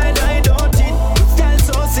while side I don't it. Style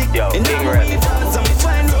so sick. Yo, in the weavers, I'm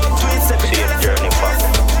fine road twist. Every day journey back.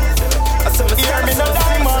 Hear me no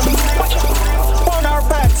diamond. On our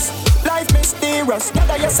pants. Life mysterious.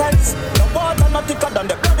 Gather your sense. The water not thicker than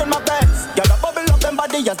the blood in my veins. Y'all the bubble up them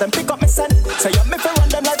body as them pick up my scent. Say you me fi run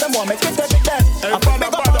them like them want me get every day. I put me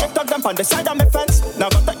up on the tug them from the side of my fence. Now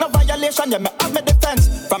go take no violation. Yeah, me have me defense.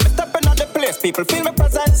 From me stepping on the place, people feel my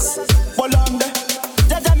presence. Well on there.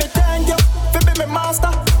 Jaja me thank you. Fi be me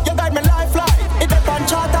master. You guide me life like it dey on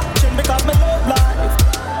charter. Chin because me love life.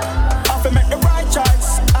 I fi make the right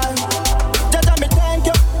choice. Jaja me thank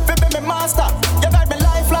you. Fi be me master. You guide me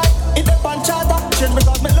life like it dey on charter. Chin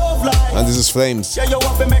because me love life. And this is Flames Yeah, you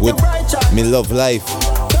have to make with the right choice. Me Love Life.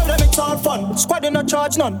 Tell them it's all fun. Squad in a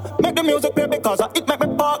charge none. Make the music play because it make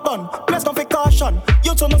me park gun. Place come for caution.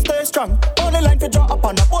 You two no stay strong. Only line to draw up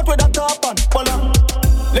on a boat with a top on. Voila.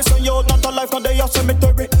 Listen, you not a life, not they a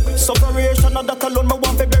cemetery. Separation, not that alone, me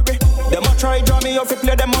want to bury. Them a try draw me off,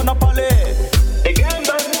 play them monopoly. Again,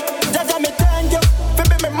 Jaja me thank you, fi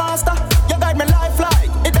be me master. You guide me life like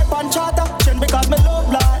it dey on charter. Change because me love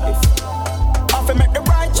life. I fi make the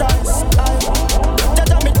right choice.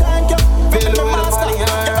 Jaja me thank you, fi be me master. You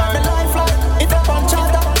guide me life like it dey on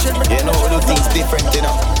charter. Change because You know, do things different, you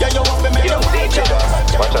know. yeah, you want to make the right choice.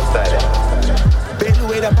 Watch your style. Bell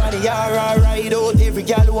with up on the yard, ride out. Every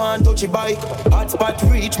girl want touch your bike. Hot spot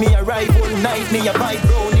reach me, arrive all night. Me a bike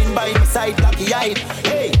round in by my side, lucky eyed.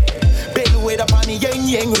 Hey, bell load up on the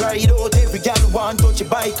yang ride out. Every gal want touch a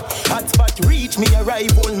bike. Hot spot reach me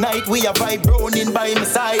arrive all night. We a vibe running by my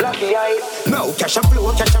side. Now cash a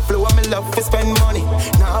flow, I'm in love to spend money.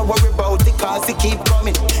 Now worry about the cars, they keep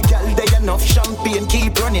coming. Gal they enough champagne,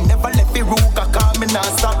 keep running. Never let the Ruka call me, now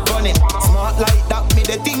stop running. Smart like that, me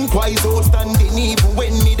the think wise outstanding. Even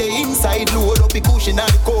when me the inside load up the cushion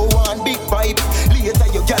and go on big pipe. Later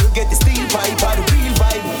your gal get the steel pipe or the real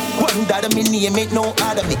vibe. One that me name ain't no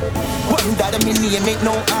other me. One that me name ain't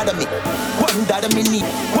no other me. One that me need.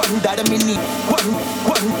 One that me need.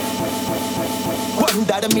 One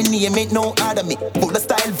that me name ain't no other me. Full of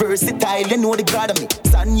style, versatile, you know the god of me.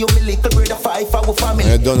 Son, you me little brother, 5 our family.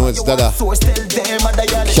 I don't know what's that.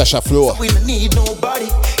 Cash a flow. We don't need nobody.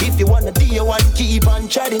 If you wanna deal one, keep on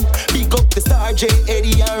chatting. Big up the Star J,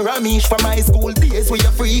 Eddie and Ramesh from high school days where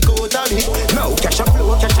you free go down it. Now cash a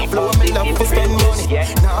flow, me love to spend money.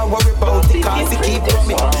 Now worry about the cars, they keep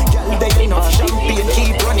coming. Girl, they enough champagne,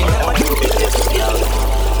 keep running.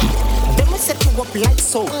 Set you up like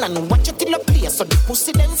soul and watch it till a play. So the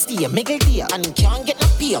pussy then stay, make it dear and can't get no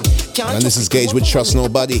pay. And this is Gage with Trust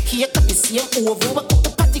Nobody. Here cut the same over, we cook the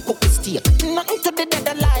party, cook the steak. Nothing to the dead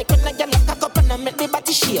alike when I get a cock up and I make the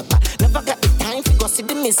body shape. Never got the time to go see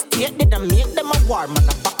the mistake. Did I make them a warm and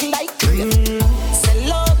a back like cream?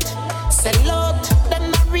 Sell out, then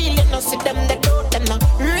I really no see them the do, then I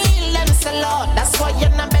real and sell out. That's why you're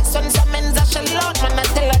not best on some men's a shell out. Man, I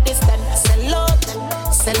tell her this then. Sell out.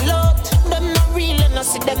 Them not real and I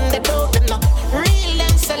see them they do. Them not real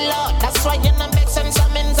and sell out. That's why you not make sense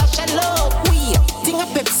of men's a shell out. We think a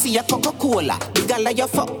Pepsi, a Coca-Cola. The girl like you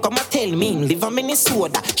fuck, come and tell me live a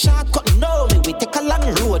Minnesota. Shortcut know me, we take a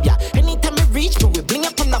long road, yeah. Anytime we reach me, we bring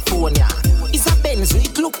up on the phone, yeah. It's a Benz,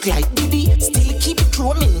 it look like Diddy. Still keep it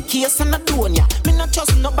true, I'm in case and I don't, yeah. Me not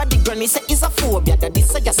trust nobody, granny say it's a phobia. That this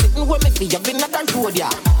say you're sitting with me for you, been on the road,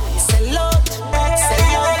 yeah. Sell out.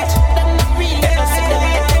 Them not real and I see them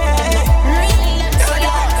they do.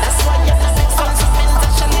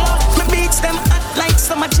 Them hot like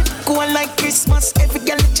summer chip, cool like Christmas. Every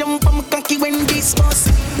girl jump on my cocky when this bus.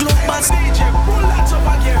 Glow bus. Pull that up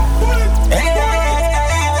again. Pull it.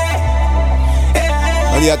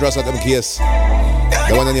 And the address of them case.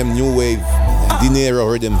 The one on them new wave. Dinero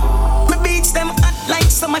heard them. My beats them hot like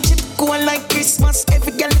summer chip, cool like Christmas.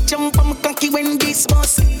 Every girl jump on my cocky when this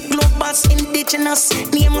bus. Glow bus, indigenous.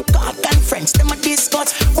 Name a God and friends, them a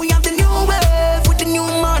discuss. We have the new wave with the new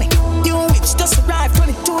money. New whips just arrived,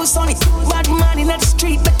 22 sunny. Bad man in the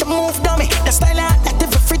street, better move dummy. The style out like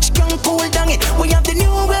every fridge can cool down it. We have the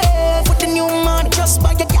new wave with the new money. Just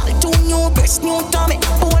buy a gal, 2 new breasts, new tummy.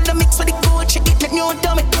 All the mix with the gold, check it, the new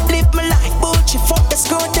dummy. Live my life, bullshit, fuck the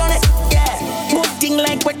screw done it. Yeah, good thing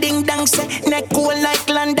like wedding dance. Neck cool like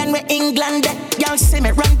London, where England. Y'all see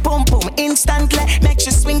me run pum pum instantly. Make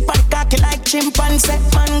you swing pan cocky like chimpanzee.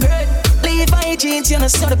 Man good, Levi jeans, you know,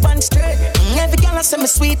 so the pants straight. Every gal I say me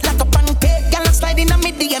sweet like a pancake. Gal I slide in a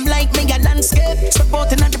mid DM like me a landscape.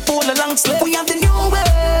 Supporting at the pole along slip. We have the new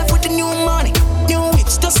wave with the new money. New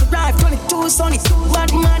whips just arrived, 22 sunny.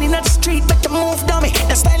 Bad man in the street, better move dummy.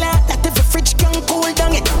 The style out that every fridge can cool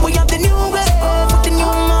down it. We have the new wave with the new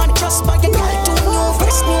money. Just buy a gal, 2 new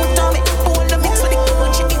fresh, new tummy. All the mix with the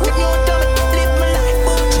gold, she eat the new dummy. Live my life,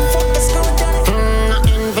 bullshit, fuck the screw down it. Not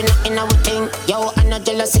envy, nothing I would think. Yo, I'm not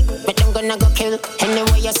jealousy, but I'm gonna go kill.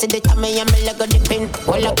 Anyway, you see the tummy, I'm a leg of the pin.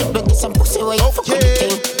 Well, I could get some pussy where you fuck with the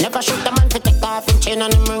thing. Never shoot a man for take off and chain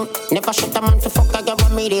on him ring. Never shoot a man for fuck, I give a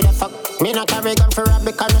me the fuck. Me not carry gun for rob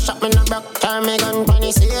because no shot me no broke. Carry me gun when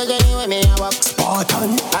he see anyway me a walk.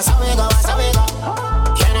 Spartan. That's how we go, that's how we go.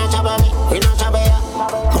 You not trouble me, we not trouble ya.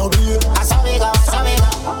 Mobile. That's how we go, that's how we go.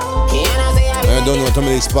 You know say I don't know what to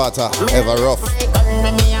me Sparta ever rough.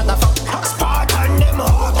 Spartan them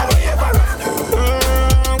hot, ever rough.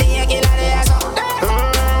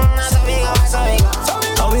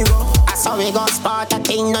 We go Sparta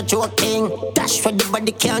thing, no joking. Dash for the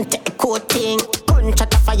body, can't take a coating.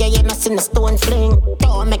 Gunshot of fire, you not see no stone fling.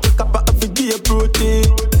 Don't make it up every day protein.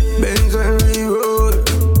 Benz and reroll.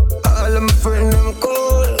 All of my friends, them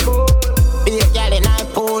cool. Be a gal in our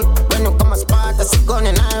pool. When you come a Sparta, see gun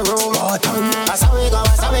in our room. That's how we go,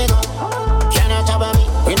 that's how we go. You not trouble me,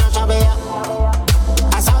 we not trouble ya.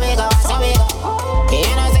 That's how we go, that's how we go.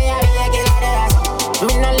 You know say I be a killer there.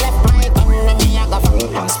 Me no left my gun, me a go for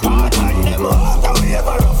Sparta.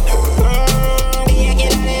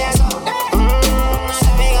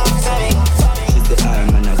 She's the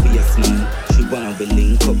arm and a waist man. She wanna be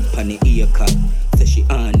link up on the ear cup.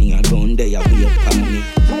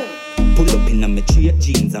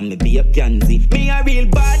 straight jeans and me be up Gansy. Me a real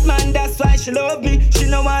bad man, that's why she love me. She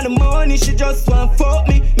no want the money, she just want fuck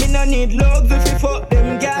me. Me no need love if you fuck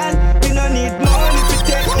them gal. Me no need money if you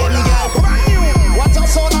take them gal. What's a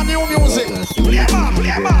sound of new music?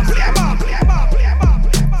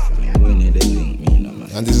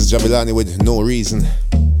 And this is Jabilani with No Reason.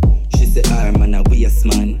 She say, "I'm man a waste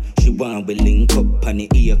man." She want we link up on the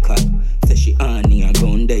ear cut. Say she on here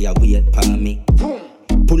ground there a wait for me.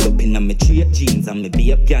 Pull up in a me straight jeans and me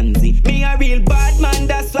be up Gansy. Me a real bad man,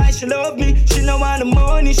 that's why she love me. She no want the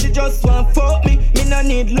money, she just want fuck me. Me no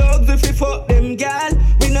need love if you fuck them gal.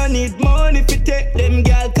 We no need money if you take them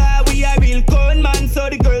gal. Cause we a real con man, so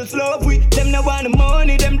the girls love we. Them no want the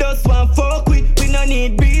money, them just want fuck we. We no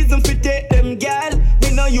need reason if you take them gal.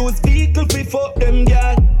 We no use vehicle if we fuck them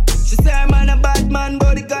gal. She say I'm a bad man,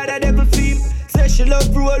 but the God a devil theme. Say she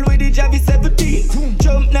love roll with the Javi 17.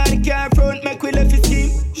 Jump now the car front, make we left his scheme.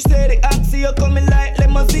 She say the oxy you coming like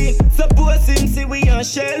limousine. Suppose him see we on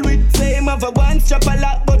shell with. Say him have a one strap a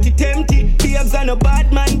lock but it empty. Babes and a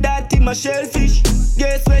bad man that him a shellfish.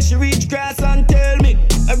 Guess where she reach grass and tell me.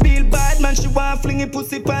 A real bad man she want fling it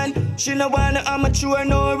pussy pan. She no want a amateur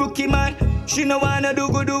no rookie man. She no want a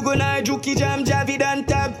dugu na juki jam Javi dan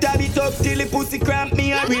tab it up till the pussy cramp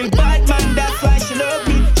me. A real bad man that's why she love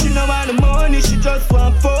me. She no want the money, she just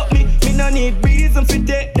want fuck me. Me no need reason fi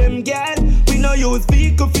take them gal. We no use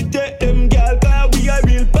vehicle fi take them gal. Cause we a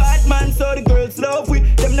real bad man, so the girls love we.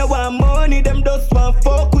 Them no want money, them just want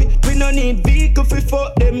fuck we. We no need vehicle fi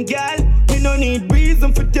fuck them gal. We no need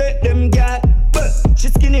reason fi take them gal. But she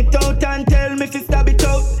skin it out and tell me fi stab it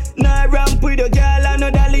out. Nah ramp with a gal and no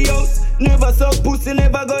dolly house. Never suck pussy,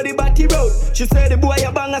 never go the batty road. She say the boy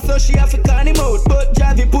a banger, so she have to can him out. But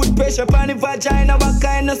Javi put pressure on the vagina. What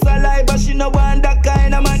kind of saliva, she no want that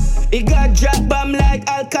kind of man. He got drop bomb like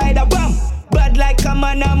Al-Qaeda bomb. Bad like a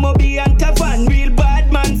man, I'm Moby and Tavan. Real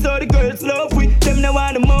bad man, so the girls love we. Them no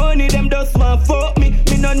want the money, them just want fuck me.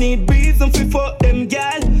 Me no need reason fi fuck them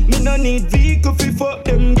gal. Me no need vehicle fi fuck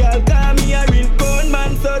them gal. Cause me a real gun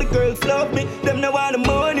man, so the girls love me. Them no want the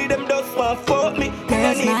money, them just want fuck me. Me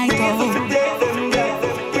no need reason fi take them gal.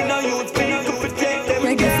 We no use vehicle fi take them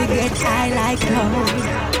gal. Ready to get high like clothes.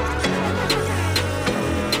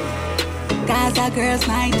 Gaza Girls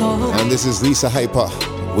Night Out. And this is Lisa Hyper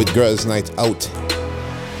with Girls Night Out.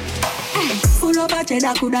 Full of a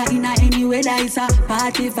cheddar, coulda in a any weather. It's a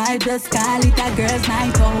party vibe, just call it a girls'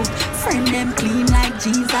 night out. Friend them clean like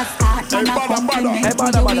Jesus heart. Man a compliment to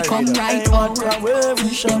you, we come right out.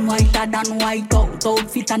 Teach them whiter than white out.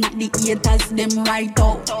 Outfit and at the haters, them right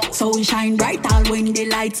out. So we shine bright all when the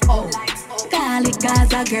lights out. Call it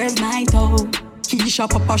Gaza Girls Night Out. Keisha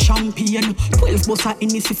Papa Champagne 12 bus a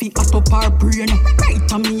Hennessy fi hot up our brain.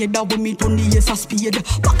 Right on me head a when me turn the ace a spade.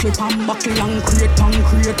 Buckle pan buckle and crate.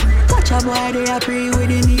 Watch a boy they a pray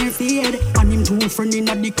with the near fade. And him two friend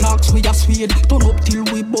inna the clocks we a swede. Turn up till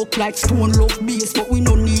we buck like stone love base. But we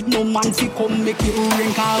no need no man fi come make it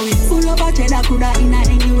rain. Cause we full of a cheddar coulda inna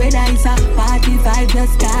any weather. It's a party vibe,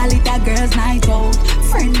 just call it a girls night out.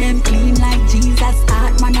 Friend them clean like Jesus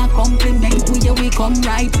heart. Man a compliment we we come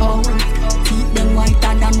right out. Keep them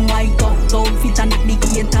whiter than white out. Outfit and at the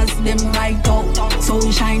haters, them right out. So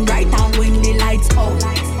we shine bright out when the lights out.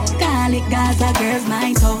 Call it Gaza Girls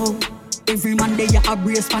Night Out. Every Monday you a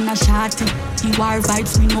brace pan a shorty. You war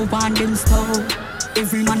vibes, we no want them stove.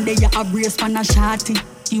 Every Monday you a brace pan a shorty.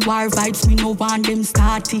 You war vibes, me no want them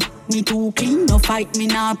starty. Me too clean, no fight, me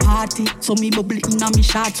nah party. So me bubble inna me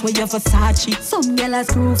shots where you Versace. Some gyal a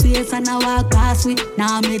screw face and a walk past we.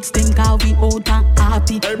 Now mix them cause we out and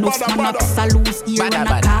happy. No man up a loose ear and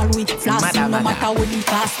a call we. Flossy no matter what it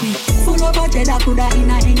cost me. Full of a cheddar coulda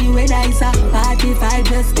inna any weather. It's a party vibe,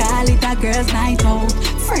 just call it a girls night out.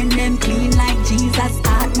 Friend them clean like Jesus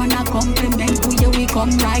heart. Man a compliment we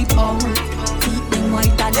come right out. Keep them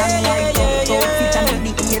whiter than white out. Outfit and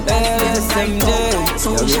the haters them right out.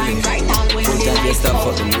 So we shine right out when they light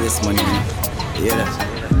out. Fucking waste money.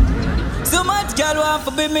 Yeah. So much girl want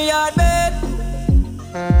to be me yard babe.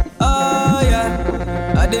 Oh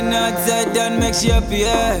yeah. I did not say that make she happy,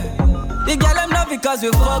 yeah. The girl them love because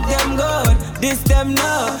we fuck them good. This them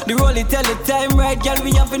know. The roll it tell the time right, girl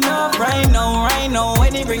we have enough. Right now,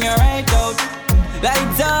 when they bring her right out.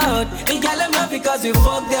 Lights out. The girl them love because we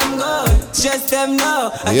fuck them good. Stress them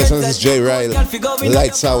now. Yes, this is J. Ryle.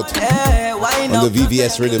 Lights out on the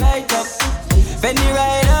VVS rhythm. Penny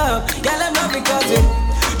right up. Girl them love because we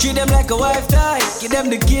treat them like a wife tie. Give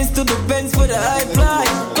them the keys to the Benz for the high fly.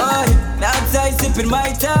 Outside sipping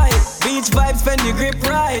my tie. Beach vibes, spend the grip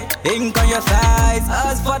right. Ink on your thighs.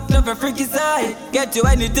 Ass fat love a freaky side. Get you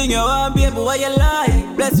anything you want, baby, what you like.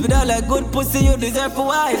 Blessed with all that good pussy you deserve for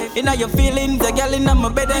wife. Inna your feelings, a girl inna my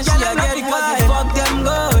bed and she a get quiet. Fuck them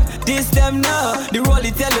good, this them no. The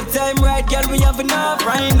rollie tell the time right, girl we have enough.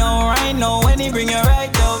 Right now, when he bring you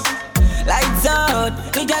right up. Lights out,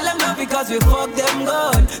 the girl them love because we fuck them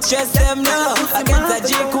good. Stress them no, against a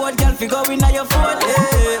G-code, girl fi go inna your foot.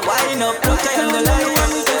 Hey, wine up, look at the light.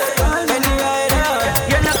 When you ride out,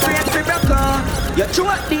 you're not afraid to rock out. You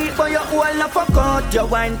throw deep but you hold no fuck out. You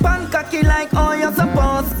wine pan cocky like all you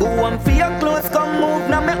supposed. Go on for your clothes, come move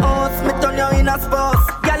now me house. Me turn you in a sports.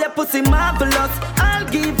 Girl your pussy marvelous. I'll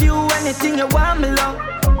give you anything you want me love.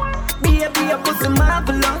 Baby your pussy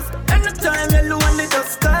marvelous. Anytime you're lonely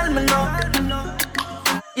just call me now.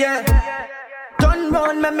 Yeah. Turn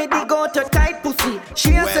round make me dig out your tight pussy.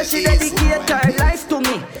 She say she dedicate her life to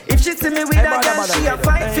me. If she see me with a girl she a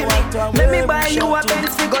fight for me. Let me buy you a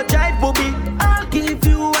Benz fi go drive booby. I'll give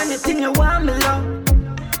you anything you want me love.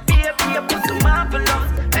 Baby your pussy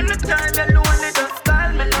marvelous. Anytime you're lonely just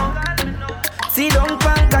call me now. See don't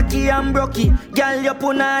pan cocky and brocky. Girl you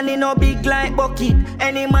punani no big like bucket.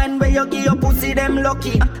 Any man where you give your pussy them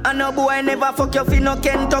lucky. And no boy never fuck you fi no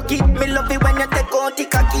Kentucky. Me love it when you take out the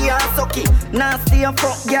cocky and suck it. Nasty you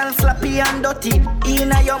fuck girl slappy and dirty.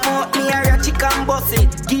 Inna your mouth me a ratchet and bossy.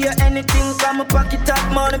 Give you anything come my pocket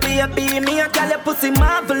up money baby. Me a girl your pussy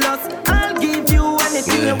marvelous. I'll give you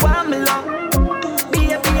anything you want me love. Baby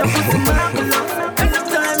your pussy marvelous.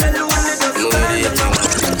 Anytime you wanna just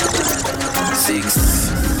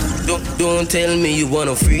Don't tell me you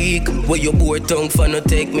wanna freak. Where your bored tongue for no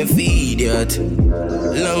take me feed yet.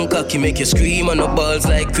 Long cocky make you scream on the balls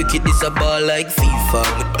like cricket. This a ball like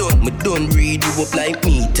FIFA. Me done read you up like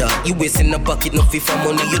meter. You waste in the pocket no FIFA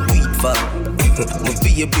money you do it for. My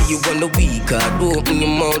baby you want the weak card. Open your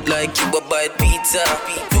mouth like you a bite pizza.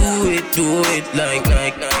 Do it like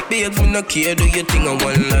babes me no care do your thing on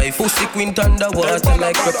one life. Pussy queen underwater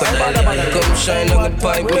like crocodile. Come shine on the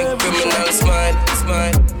pipe make criminal smile.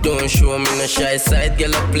 Don't show me no shy side.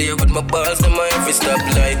 Girl I play with my balls and my every stop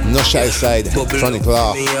light. No shy side. Chronic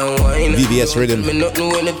Law. VVS Rhythm. Me nothing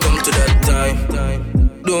when it come to that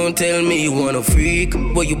time. Don't tell me you wanna freak.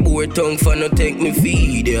 But you bored tongue for no take me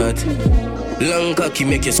feed yet. Long cocky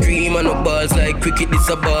make you scream on the balls like cricket. This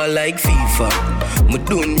a ball like FIFA. Me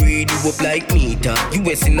don't read you up like meter. You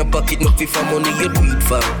waste in the pocket no FIFA money you do it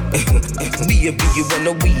for. Baby you want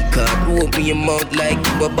a weak card. Open your mouth like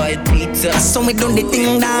you a bite pizza. So we done the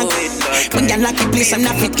thing dog. When you lock the place and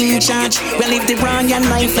not fit in charge. We live the wrong your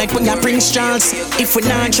life like when you Prince Charles. If we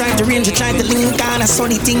not try to range, we try to link on. I saw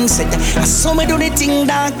the thing said. I saw me do the thing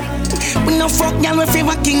dog. We no fuck y'all we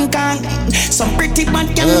favor King Kong. Some pretty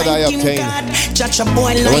bad y'all like King God. Judge a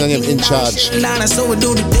boy like King in charge. Nah, so we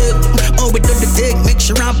do the dick. Oh we do the dick. Make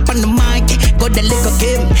sure up on the mic. Go the liquor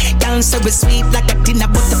game. Y'all so we sweet like a tin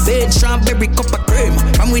about the bed. Strawberry cup of cream.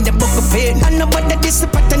 From with the book of pain. I know about the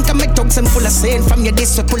disappointment. Come make talks and full of sin. From your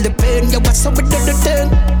diss we pull the pain. Yo, so we do the thing.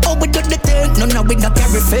 Oh we do the thing. No, we not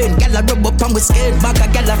carry fin. Y'all a rub up and we scared. Back a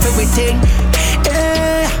y'all a everything.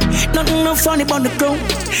 Yeah, nothing no funny about the crew.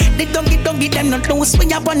 They don't get them not loose.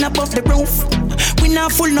 We are one above the roof. We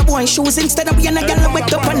not full no boy shoes. Instead of we a gal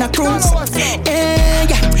wet up on a cruise.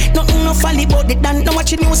 Yeah, nothing no funny about the done. No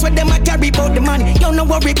watch the news where them a carry about the money. You no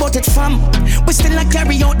worry about it fam. We still a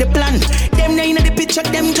carry out the plan. Them no in the picture,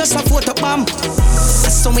 them just a photo bomb.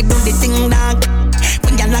 So we do the thing dog.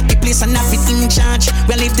 When you lock the place and not fit in charge.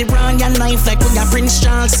 We live the wrong your life like we got Prince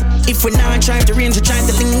Charles. If we not try to range, we try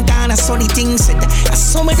to link on. I saw the thing said. I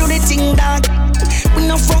saw me do the thing dog. We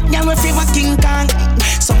no fuck y'all we favor King Kong.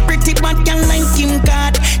 Some pretty bad y'all like King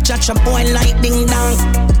God. Judge a boy like ding dong.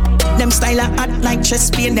 Them style a hot like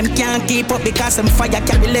chest pain. Them can't keep up because them fire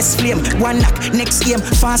carry less flame. One knock, next game,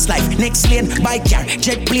 fast life, next lane. Bike car,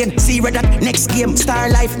 jet plane, zero that, next game. Star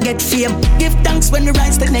life, get fame. Give thanks when we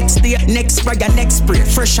rise the next day. Next brag and next spray.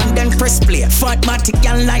 Fresh and then press play. Fatmatic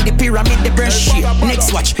y'all like the pyramid, the breast shape.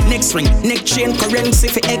 Next watch, next ring, next chain. Currency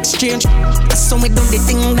for exchange. So we do the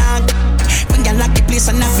thing dog. When you lock the place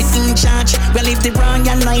and have it in charge. We live the wrong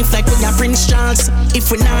your life like we got Prince Charles.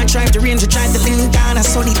 If we not try to range, we try to link on. I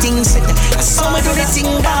saw the thing said. I saw me do the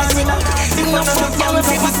thing dog. We no fuck y'all we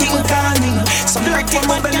favor King Kong. Some pretty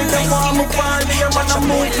man like King Kong. Man I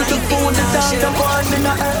move to the phone, the dog, the ball me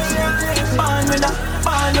na ball me na.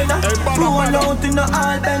 Roll out in the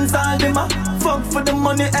all Benz all them a fuck for the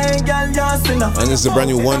money, hey girl, you sinner. And this is a brand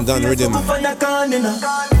new One Done Rhythm.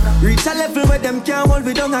 Reach a level where them can't hold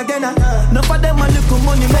we down again. No for them a little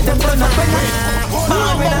money, make them turn up.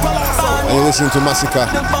 And you're listening to Massacre,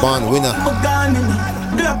 Born Winner.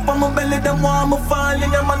 Drop on my belly, them want me fall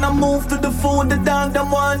in. Man, I move to the food, the dog,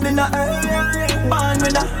 them want in. Born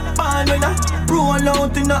winner. Roll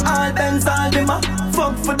out in the all Benz all them a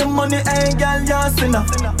Fuck for the money, hey girl, you're sinner.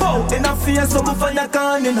 Bow in a face, so before you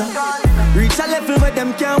can, you know. Reach a level where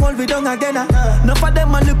them can't hold we down again. Enough of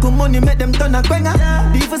them a look money, make them turn a quenga.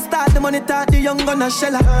 Even start the money, talk the young gun a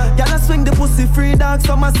sheller. Y'all swing the pussy free dog,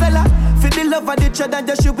 so my seller. For the love of the cheddar,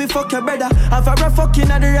 just should be fuck your brother. Have her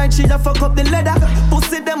fucking at the right, she a fuck up the leather.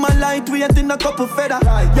 Pussy them a light, we ain't in a couple feather.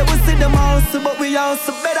 Yeah, we see them house, but we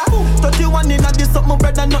also better. 31 in a this up, my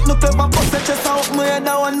brother, not no clever. Bust the chest out, my head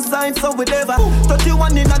on one side, so we never.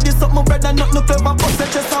 31 in a this up, my brother, not no clever. Bust the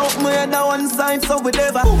chest out, my head on one side, so we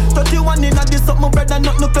never. 31 in a this up, my brother,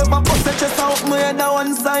 not no clever. Bust the chest out, my head on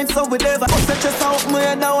one side, so we never. Bust the chest out, my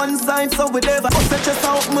head on one side, so we never. Bust the chest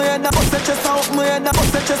out, my head on. Bust the chest out, my head on.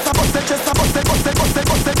 Bust the chest out, bust the chest out, bust the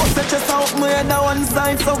chest out, my head on one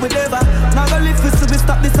side, so we never. Now go live this, we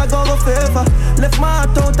stop this, I go forever. Left my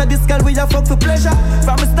heart out of this girl, we a fuck for pleasure.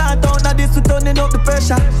 From the start out of this, we turning up the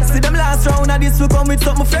pressure. See them last round of this, we come with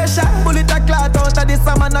something fresher. Bullet a clot out of this,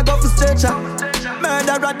 a man a go for stretcher.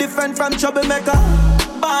 Murderer different from troublemaker.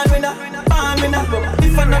 Born winner, born winner.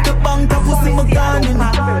 If I not the bank, I pussy my gun in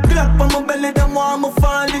it. Glock on my belly, them want me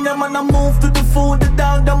fall in ya. Man, I move to the food, the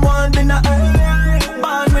dog, them want dinner.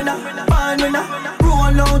 Born winner, born winner.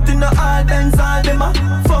 Roll out in the all dance, all them a.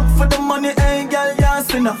 Fuck for the money, hey girl, you're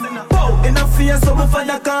sinner. Bow in a face, so before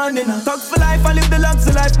you can in. Talk for life, I live the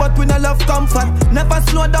luxury life, but we no love comfort. Never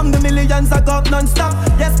slow down, the millions I got non-stop.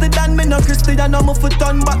 Yesterday, me no Christian, no my foot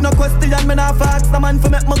on, but no question, me not ask the man for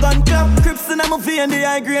make my gun clap. Crips in my vein, the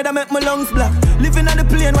high grade, I make my lungs black. Living on the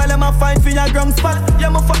plane while I'm a fight for your ground spot. Yeah,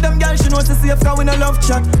 me fuck them girls, she knows the safe, cause we no love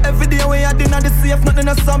chat. Every day we a dinner, the safe, nothing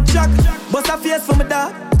a subtract. Bust a face for me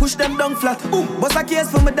dog, push them down flat. Bust a case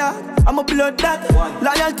for me dog, I'm a blood that.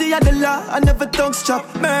 Loyalty and the law, I never tongue strap.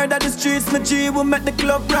 Murder the streets, my G, we make the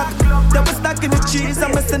club rock. They was stacking the cheese,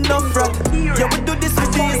 I'm missing no frat. Yeah, we do this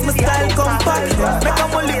with these, my style come back. Make a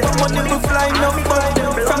money for money, we flying up back.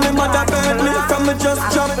 From me mother bird me, from me just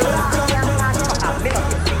drop.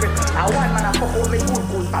 I want man, I fuck all me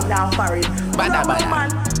cool, from down Paris. Badda,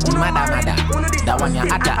 that one you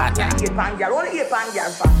atta.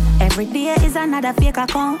 Every day is another fake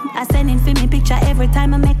account. I send in for me picture every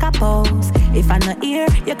time I make a pose. If I not here,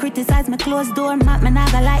 you criticize me closed door. Map me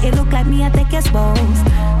naga like it look like me I take your spouse.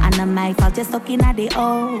 And I'm my fault you're stuck in at the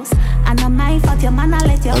house. And I'm my fault your man I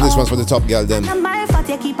let you. And this one's for the top girl them. And I'm my fault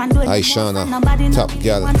you keep on doing. Aishana, top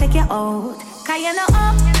girl. Take you out. Cause you know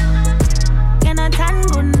up. You're not tan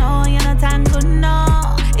good no. You're not tan good no.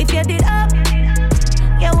 If you did up,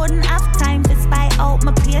 you wouldn't have time to spy out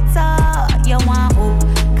my pizza. You want up.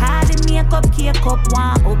 Call the makeup, cake up,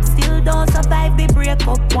 want up. Still don't survive the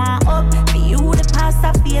breakup, want up. For you the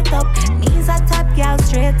pasta fate up. Me's a top girl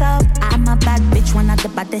straight up. I'm a bad bitch, one of the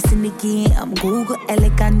baddest in the game. Google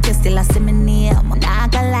elegant, you still a see me name. Nah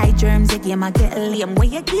gonna lie, germs, your game I get lame. Where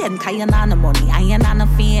you getting? Cause you not no money, I ain't on no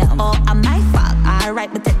fame. Oh, I'm my fault,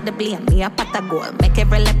 alright, but take the blame. Me a pot of gold, make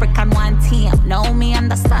every leprechaun one team. Now me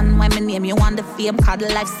understand why me name you want the fame. Cause the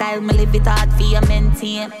lifestyle, me live it hard for you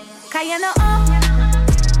maintain. Cause you know up,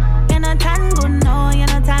 you're not tan good no, you're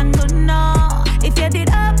not tan good no. If you did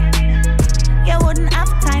up, you wouldn't have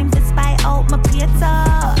time to spy out my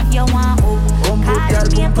pizza. You want up, call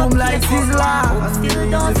me a boom like Sizzler.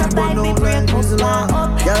 Still don't survive me break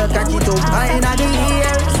up. Girl, catch it up high in the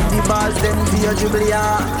air. See the balls them for your dribble,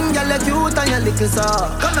 yeah. Girl, you cute and you little so.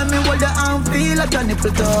 Come and me hold your arm, feel like your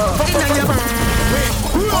nipple toe. Inna your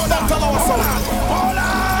roll that fellow so.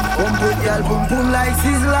 Boom boom, girl, boom boom like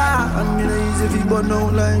Sizzler. And me no easy fi burn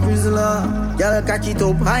out like Grizzler. Girl, catch it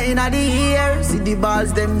up high in the air. See the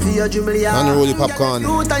balls them for your dribble, yeah. Unruly popcorn.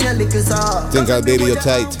 Cute and you little so. Think I'll baby you're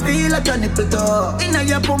tight. Feel like your nipple toe. Inna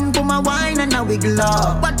your pum pum a wine and a wiggle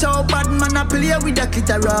up. Watch out, bad man a play with the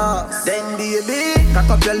clitoris. Then baby, cock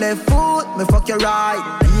up your left foot, me fuck your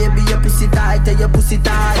right. Baby, your pussy tight, tell your pussy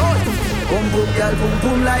tight. Boom boom, girl, boom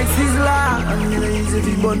boom like Sizzler. And me no easy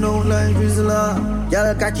fi burn out like Grizzler.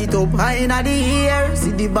 Girl, catch it up high in the air.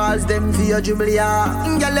 See the balls them for your dribble, yeah.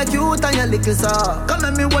 Girl, you cute and you little so. Come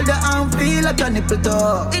and me hold your arm, feel like your nipple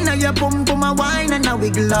toe. Inna your pum pum a wine and a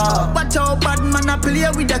wiggle up. Watch out, bad man a play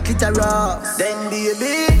with the clitoris. Then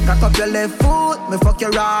baby, cock up your left foot, me fuck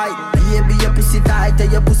your right. Baby, your pussy tight, tell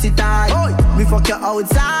your pussy tight. Oi, me fuck you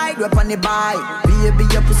outside, rep on the bike. Baby,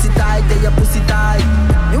 your pussy tight, tell your pussy tight.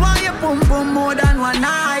 Me want your pum pum more than one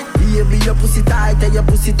night. Baby, your pussy tight, tell your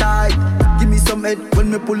pussy tight. Give me some head when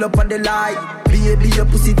me pull up on the light. Baby, your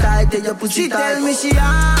pussy tight, tell your pussy tight. She tell me she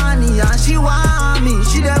honey and she want me.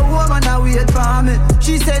 She the woman that wait for me.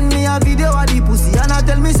 She send me a video of the pussy and I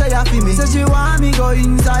tell me say you feel me. So she want me go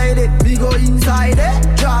inside it, me go inside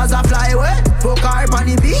it. Jaws a fly away, fuck her on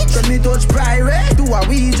the beach. When me touch private, do a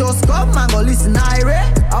we just come and go listen irate.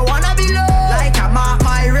 I wanna be low. Like I'm at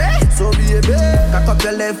my race. So baby, cock up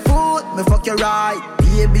your left foot, me fuck your right.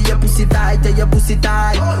 Baby, your pussy tight, tell your pussy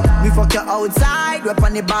tight. Me fuck you outside, rep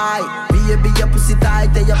on the bike. Baby, your pussy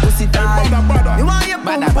tight, tell your pussy tight. You want your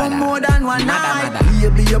boom boom more than one night.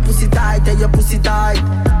 Baby, your pussy tight, tell your pussy tight.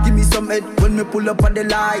 Give me some head when me pull up on the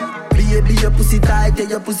light. Baby, your pussy tight, tell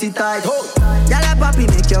your pussy tight. Y'all papi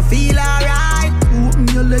make you feel alright. Open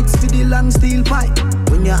your legs for the long steel pipe.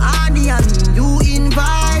 When you're honey and me, you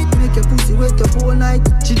invite. Make your pussy wet up all night.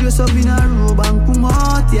 She dress up in a robe and come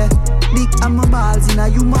out, yeah. Big and my balls in a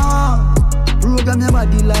you more. Program your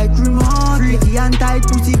body like remote. Freaky and tight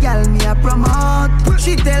pussy girl me a promote.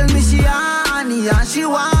 She tell me she honey and she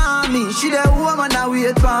want me. She the woman that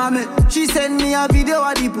wait for me. She send me a video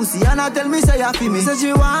of the pussy and I tell me say you feel me. Say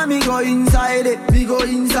she want me go inside it. Me go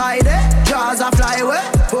inside it. Jaws a fly away.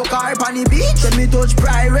 Fuck her on the beach. Let me touch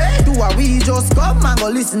private. Do a we just come and go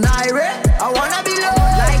listen irate. I wanna be low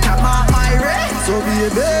like I'm at my race. So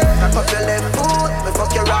baby, cock up your left foot. Me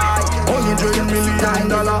fuck your right. $100 million, million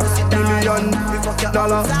dollar,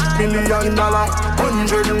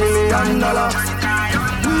 $100 million.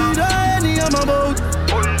 We the any I'm about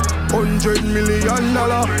 $100 million.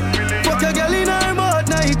 Fuck a girl in her mouth,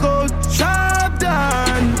 night coat, sharp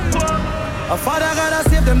down. A father gotta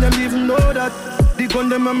save them even know that. The gun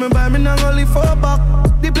them and me buy me not only for back.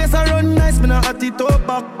 The place I run nice, me not at it up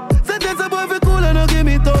back. Sentence a boy fi cool and no give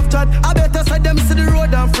me tough chat. I better side them see the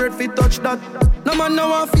road and afraid fi touch that. No man now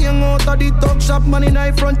want fi hang out of the talk shop. Man in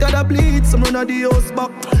the front of the bleed, some run of the house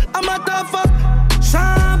back. I'm a tough fuck,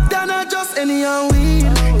 sharp than a just any and weed.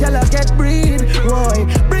 Y'all a get breed, boy.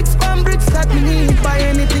 Bricks from bricks that me need. Buy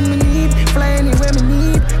anything me need, fly anywhere me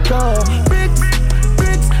need. Go bricks,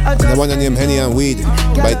 bricks. The one named Henny and Weed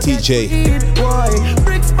by TJ. Boy,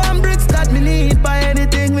 bricks from bricks that me need. Buy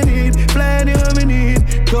anything me need, fly anywhere me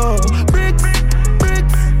need. Go bricks,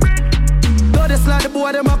 bricks. Go this like the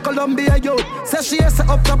boy them a Columbia youth. Say she is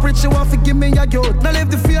up top rich, she want to give me a youth. Now live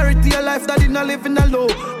the fairy tale life that did not live in a low.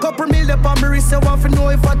 Couple million on me wrist, say want to know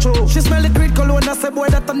if I true. She smell the great cologne, I say boy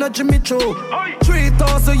that I'm not Jimmy Choo.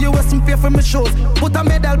 3,000 US some pay for me shows. Put a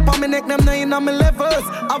medal on me neck, them 9 on me levels.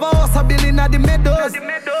 Have a house a building at the meadows.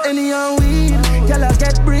 Any and weed, y'all a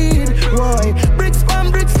get breed. Boy, bricks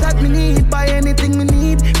from bricks that me need. Buy anything me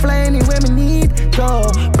need, fly anywhere me need. Go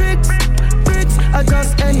bricks, bricks, I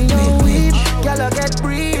just any and weed. Y'all a get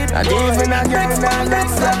breed. I even a girl now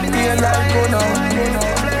that's up there like you know.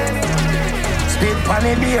 Spit pan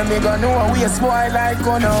the day, me gon' know we a spoil like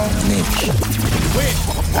you know.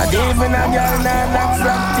 I even a girl now that's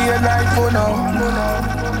up there like you know.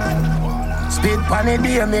 Spit pan the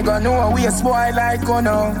day, me gon' know we a spoil like you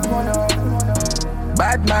know.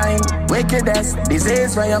 Bad mind, wickedness,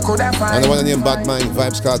 disease where you coulda find. And the one named Bad Mind,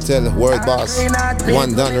 Vibes Cartel, Word Boss,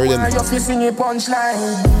 One Done Rhythm. You're fishing a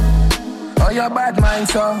punchline. Oh, your bad mind,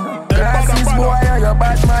 so glasses boy, oh, your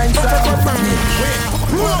bad mind, so I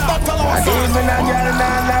even a girl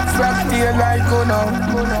now that frog tail like you know.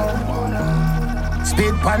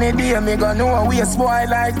 Spit pan the day, me gon' know we a spoil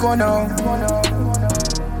like you know.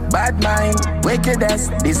 Bad mind, wickedness,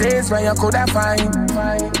 disease where you coulda find.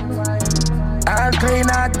 All clean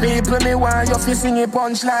out people, me want you fishing a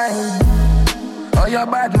punchline. Oh, your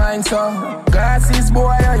bad mind, so glasses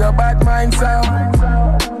boy, oh, your bad mind, so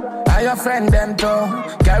your friend them too.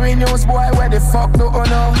 Carry news boy where the fuck do you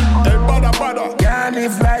know? Hey, Badda. Can't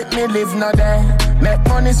live like me live no day. Make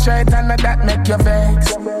money straight and that make you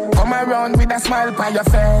vex. Come around with a smile by your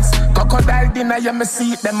face. Crocodile dinner you me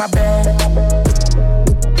see them a beg.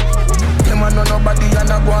 Them a know nobody and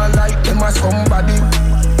a go on like them a somebody.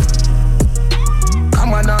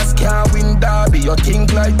 Come on ask can't win derby. You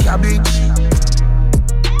think like cabbage.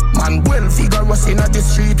 Man well figure us in the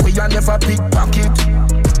street where you never pickpocket.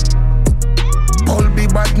 All be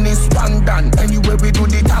badness, one done. Anyway, we do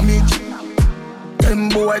the damage. Them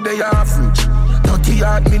boy, they average. Dirty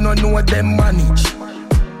heart, me no know them manage.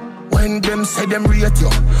 When them say them rate you,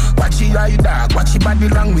 watch your eye dog, watch your body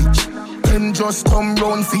language. Them just come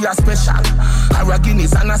round for your special. Or a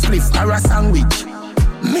Guinness and a spliff, or a sandwich.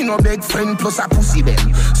 Me no beg friend plus a pussy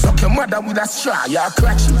them. Suck your mother with a straw, your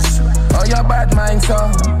crutches. Oh, your bad mind,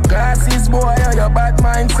 so glasses boy, oh, your bad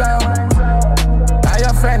mind, so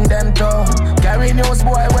your friend them too. Carry news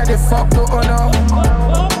boy where the fuck do you know?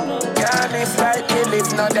 Can't live like me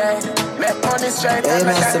live no day. Make money straight and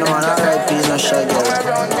make that make you say. Come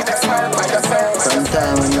around with a smile by your face.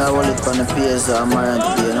 Sometime when you hold it on the face, I'm around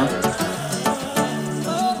today, you know?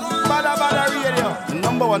 Badda Radio,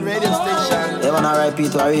 number one radio station. Yeah, man, R.I.P.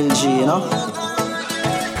 to a real G, you know?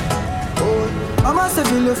 I must have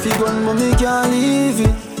feel your figure, but me can't leave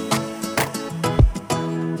it.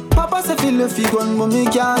 Papa I say feel if you gun, but me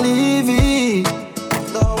can't leave it.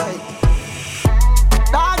 No way.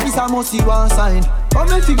 Dog is a must see one sign. But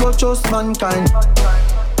me fi go trust mankind.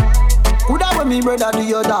 Coulda when me brother do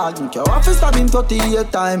your dog, me care what fi stab him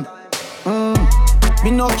 38 time. Me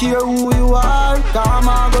no care who you are, come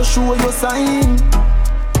on go show your sign.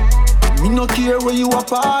 Me no care where you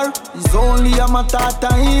apart, it's only a matter of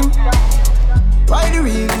time. Why the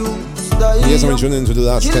real you? Yes, I'm tuning into the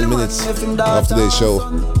last 10 minutes of today's show.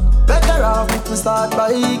 Better off if me start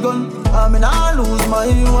by gun, I mean I lose my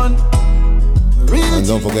one. And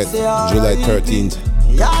don't forget, July 13th,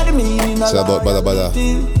 it's about Badda Badda,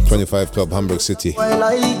 25 Club, Hamburg City.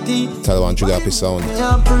 Talawan Trigger Happy Sound.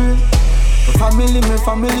 My family,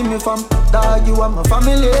 me fam. Dog, you are my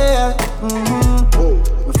family.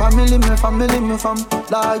 My family, me fam.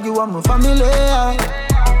 Dog, you are my family.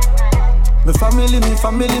 My family, me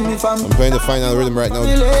fam. I'm playing the final rhythm right now.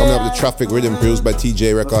 Coming up with Traffic Rhythm produced by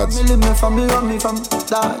TJ Records. My family, me fam.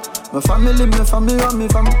 Dog, my family, me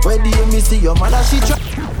fam. Where do you miss your mother? She try.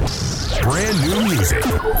 Brand new music.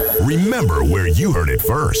 Remember where you heard it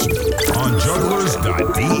first. On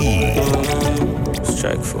jugglers.de.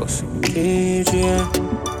 Strike Force. Now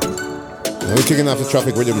we're kicking off the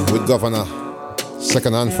Traffic Rhythm with Governor,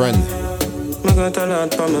 Second Hand Friend. I got a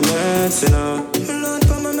lot for my mates, you know.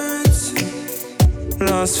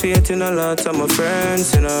 Lost faith in a lot of my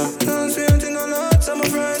friends, you know.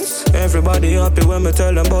 Everybody happy when me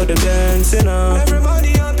tell them about the dance, you know. Everybody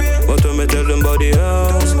happy. But when me tell them about the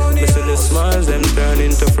house, me see the smiles, them turn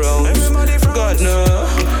into frowns. God no.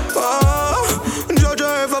 Judge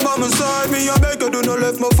ever by my side, me I beg you do not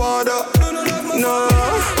left my father. No.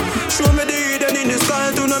 Show me the hidden in the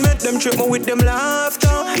sky, do not make them trip me with them laughter.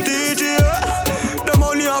 DJ, them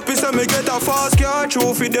only happy so me get a fast car,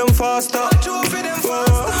 trophy them faster.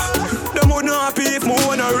 Them would not happy if me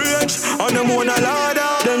wanna rich, and them wanna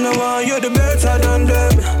ladder. Them know why you're the better than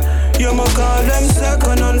them. You ma call them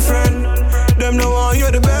second hand friend. Them know why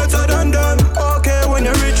you're the better than them. Okay, when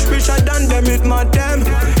you're richer than them, it mad them.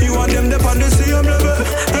 You want them up on the same level.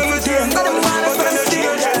 Everything but then they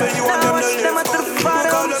change it, you want them to live.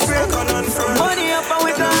 Call them second hand friend. Money up and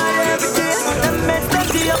we got every day. Them men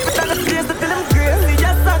steady up and the place to tell them crazy.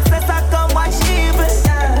 Just success I come watch evil.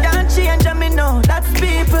 Can't change me know, that's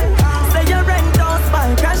people. Say your rent don't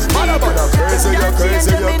spy, cash people.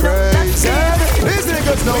 Crazy. These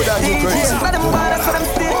niggas know that you crazy.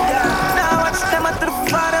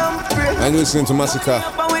 I'm listening to Massacre.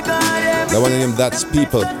 The one named That's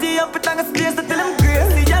People.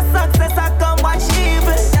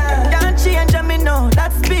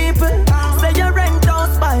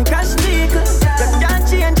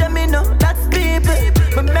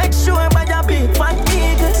 Make sure by your big fat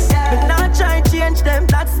eagle. But not try change them,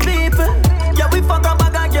 that's people. Yeah, we fuck up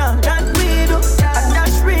bag again, that we do. And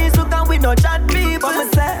that's reason can we no chat people. But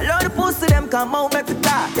me say, Lord the pussy them come out make it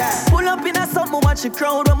talk. Pull up in a something, watch the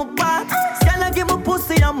crowd when me back. Can I give me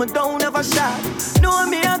pussy and me don't ever shot. Know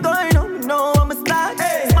me a going up, know I'm a start.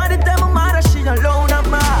 Smarty tell my mother she alone at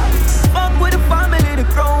my heart. Fuck with the family, the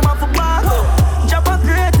crown off a bar. Drop a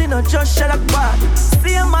crate in a just shell a quad.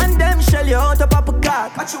 See a man them shell you out up a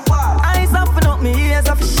cock. Eyes open up, me ears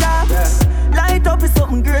off a shot. Light up is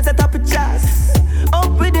something great at top of chest.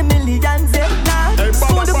 Up with the millions, yeah, nah.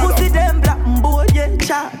 Pull the pussy them black and boy, yeah,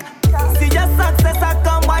 chat. See your success, I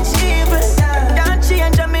come watch evil. Can't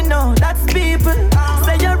change me know, that's people.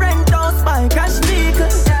 Say your rent don't spy, cash legal.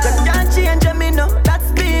 Can't change me know,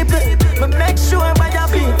 that's people. But make sure by your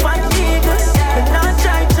big fat eagle. But not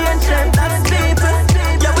try change them, that's people.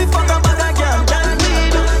 Yeah, we fuck up back again, that's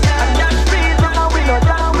people. And that's reason how we go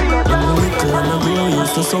down, we go down.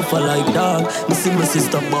 Used to suffer like dog. Me see my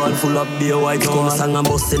sister ball full of beer white skin. Sang and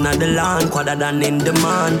bustin' at the land, quadder than in the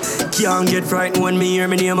man. Can't get frightened when me hear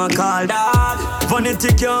me name a call dog.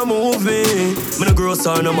 Vanity can't move me. Me no grow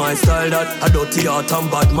son of my style that. A dirty heart and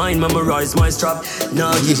bad mind, memorize my strap.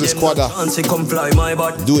 Now this is Quadda. Come fly my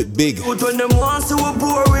butt. Do it big. But when them want to a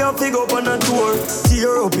poor, we have to go on a tour.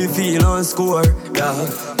 Tear up if feel and score. Yeah.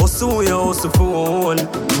 Hustle we hustle for one.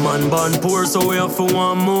 Man born poor, so we have for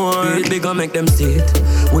one more. Do it big and make them see it.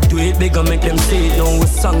 We do it big and make them see it. Now we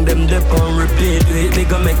song them dip and repeat. Do it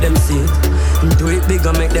big and make them see it. Do it big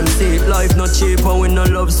and make them see it. Life not cheap and we no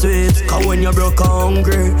love sweet. Cause when you broke and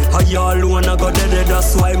hungry, I you alone I got dead.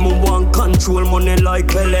 That's why me want control money like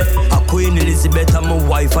Pele. A Queen Elizabeth and my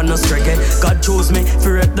wife and a streke. God chose me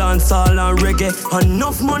for a dancehall and reggae.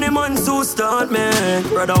 Enough money man to start me.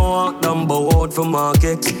 Brother walk down bow out for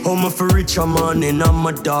market. I'm a for richer man and I'm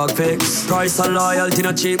a dog fix. Price of loyalty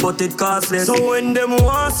not cheap but it costly. So when them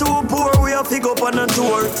want so poor we have to go on a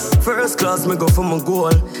tour. First class me go for my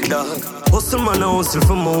goal, dog. Hustle man, I hustle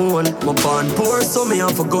for my own. My band poor, so me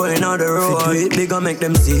have to go in on the road. We do it bigger, make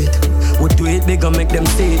them see it. We do it bigger, make them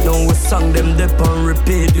see it. Now we song them dip and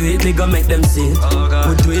repeat. Do it bigger, make them see it.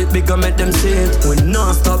 We do it bigger, make them see it. We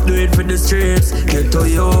non stop do it for the streets. Get to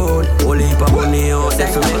you, only heap of money out.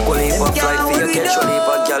 If you make only heap of flight for your cash, only heap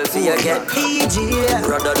of girl for your get.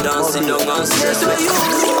 Brother dancing down and stress me.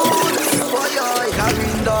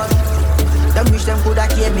 Carrying done. Them wish them coulda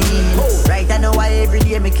kept me in. Right I know why every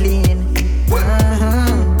day me clean.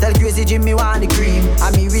 Tell Crazy Jimmy want the cream.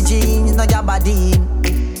 And me with jeans, no Jabadine.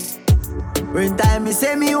 When time me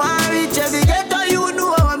say me want rich, every ghetto you know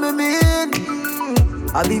what me mean.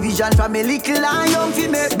 I be vision from me little and young fi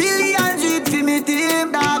make billions with fi me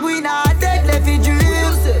team. Dog we not dead left fi dream.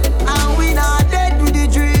 And we not dead with the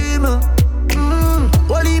dream.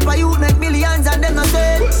 Only for you make millions and them no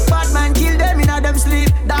say. Bad man kill them in a them sleep.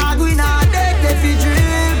 Dog we not dead left fi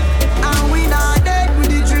dream. And we not dead with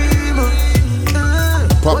the dream.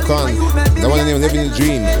 Popcorn, the one named Living the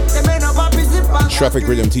Dream. Traffic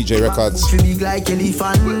Rhythm, TJ Records. Big like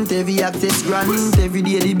elephant, every access grant. Every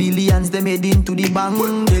day the billions they made into the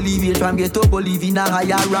bank. They leave from ghetto but live in a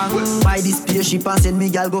higher rank. Buy this spaceship and send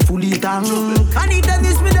me gal go fully tank. I need them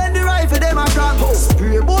this me then the rifle them a crank.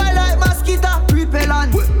 Spray boy like mosquito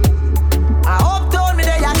repellent. I uptown me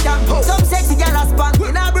they a camp. Some sexy gal a spank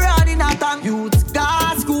in a brand in a tank. Youths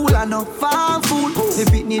got school and no farm food. They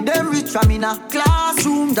beat me them rich from in a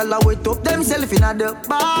classroom. Y'all wait up themself in a the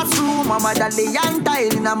bathroom. Mama that they young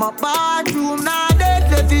tile in a my bathroom. Now dead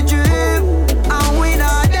left the dream. And we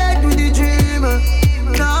not dead with the dream.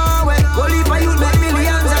 Now when only for you make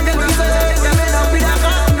millions and then we say them end up in a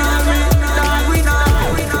canary. Now we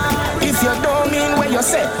not. If you don't mean what you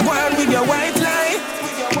say, go on with your white lie.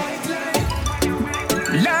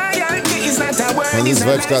 Loyalty is not a word. And this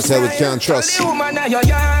Vibes Cartel with Can't Trust. Only woman at your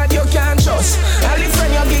yard you can't trust. Only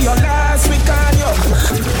friend you give your last week on you.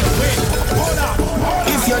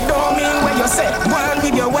 If you don't mean what you say, go on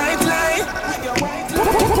with your white lie.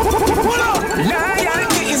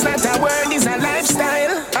 Loyalty is not a word, it's a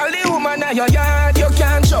lifestyle. Only woman at your yard you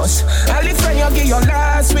can't trust. Only friend you give your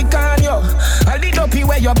last week on you. Only dopey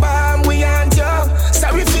where you bomb we aren't you.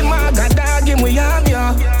 Sorry if you maga dog him we am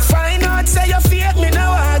you. Find out say you fake me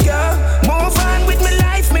no argue. Move on with my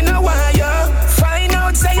life me no want you. Find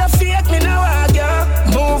out say you fake me no argue.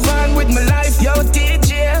 Move on with my life yo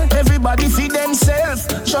DJ. Everybody feed themselves.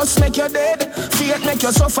 Just make you dead. Fate make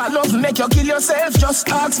you suffer. Love make you kill yourself. Just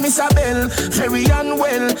ask Mr. Bell. Very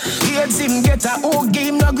unwell. Hates him get a hook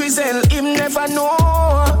game no grizzle. Him never know.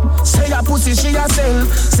 Say a pussy she a sell.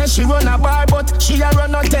 Say she run a bar but she a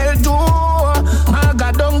run hotel too.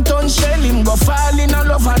 Maga downtown shell. Him go fall in a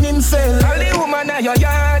love and him fell. All the woman at your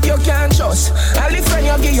yard you can't trust. All the friend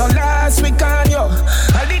you give your last week on you.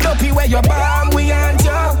 All the dopey where you bomb we aren't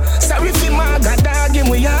you. Sorry if you maga dog him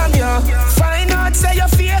we am you. Find out say you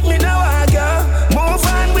fake me no argue. Move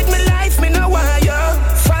on with my life me no want you.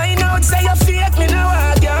 Find out say you fake me no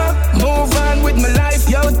argue. Move on with my life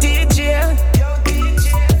yo DJ.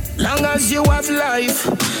 Long as you have life,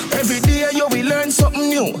 every day you will learn something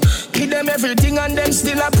new. Give them everything and them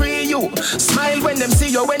still a pray you. Smile when them see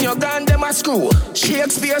you, when you're gone them a screw.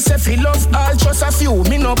 Shakespeare say he love all just a few.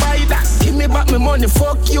 Me no buy that, give me back my money,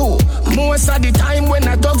 fuck you. Most of the time when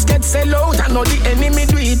the dogs get sell out, I know the enemy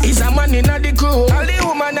do it, is a man in the crew. All the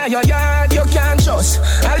woman at your yard you can't trust.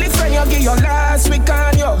 All the friend you give your last week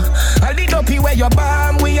on you. All the dopey where you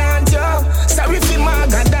bomb we aren't you. Sorry if you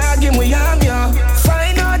maga dog him we am you.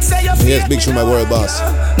 Find out say you Yes, Big Show, my world boss.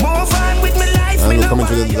 Move on with my life. And we're coming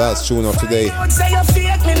to the last tune of today.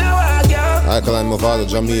 Alkaline Movado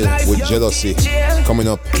Jamil with Jealousy coming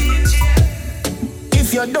up.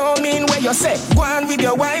 If you don't mean what you say, go on with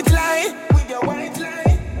your white lie.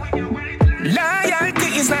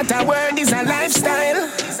 Loyalty is not a word, it's a lifestyle.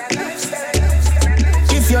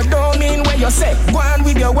 If you don't mean what you say, go on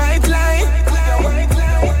with your white lie.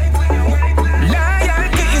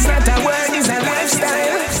 Loyalty is not a word, it's a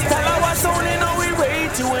lifestyle. Tell our sound, you know we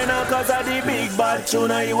rate you in cause of the big bad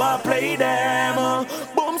tune you a play them.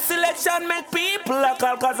 Boom selection make people a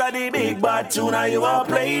call cause of the big bad tune you a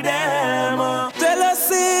play them.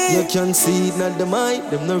 Jealousy. You can see it not the mic,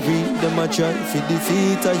 them no read, them a try to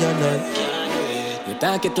defeat I and I. You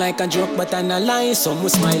talk it like a joke but I'm a lie. Some will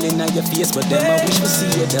smiling at your face but them I wish to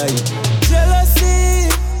see you die. Jealousy,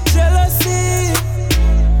 jealousy.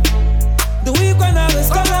 The weak one always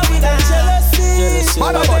come out with that jealousy.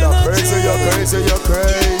 Badda, crazy, you're crazy, you're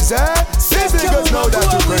crazy. See niggas know that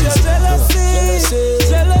you're crazy.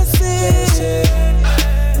 Jealousy.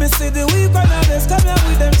 Me see the weak one always come out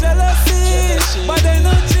with them jealousy. But they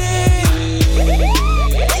not cheat.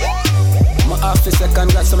 My officer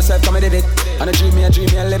congrats to myself, come and did it.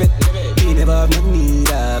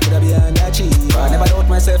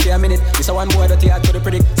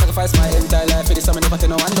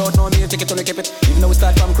 take it on the keep it. Even though we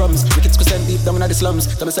start from crumbs, wickets could send deep down in the slums.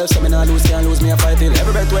 Tell myself, so me nah lose, can't lose me a fight till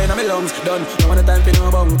every breath way in my lungs. Done, no one time for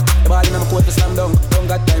no bunk. The ball in my court for slam dunk. Don't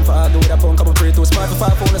got time for argue with a punk. I'm pretty too smart for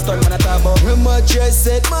 5 pound a stun, man I talk about. When my chest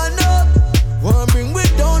said, man up. Wanna bring we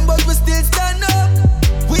down, but we still stand up.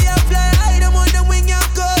 We are fly high, them on the wing and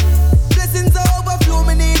cut. Blessings are overflow,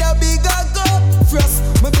 me need a bigger cup. Frost,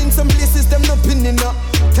 me been some places, them not pinning up.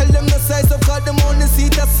 Tell them the size of God, them on the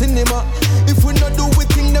seat of cinema. If we not do we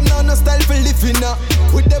think them now no style for living up.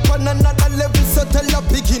 We dep on another level, so tell her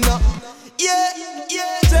picking up. Yeah,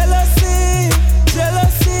 yeah. Jealousy,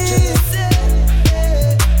 jealousy.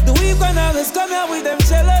 The weak one always come here with them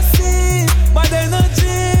jealousy, but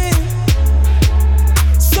energy.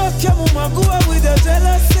 Suck your mama, go out with your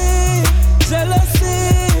jealousy,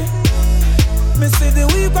 jealousy. Me see the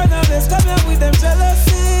weak one always come here with them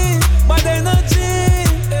jealousy, but energy.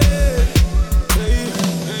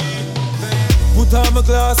 Put on my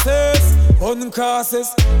glasses, on crosses.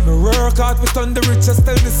 Me work hard, we turn the richest,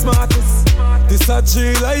 tell the smartest. This a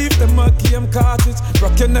G life, them a game cartridge.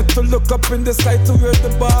 Rock your neck to look up in the sky to where the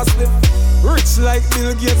boss live. Rich like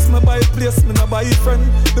Bill Gates, me buy place, me no buy friend.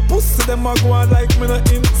 The pussy them a go on like me no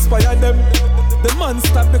inspire them. The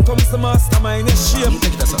monster becomes the mastermind, a shame.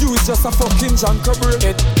 You is just a fucking junker break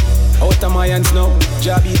it. Out of my hands now,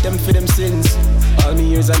 job eat them for them sins. All me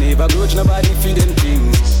years I never grudge nobody for them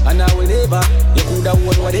things. And I will never, you coulda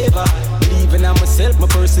won whatever. Believing in myself, my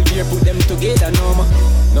persevere, put them together.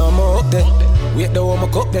 No more up there, wait the my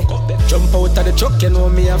cup there. Jump out of the truck, you know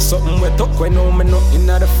me have something wet up. When no me not in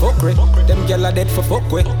the fuckery. Them gyal are dead for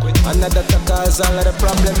fuck with. And that cause all of the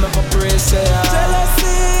problem of a praise say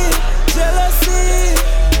jealousy, jealousy.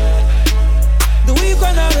 The weak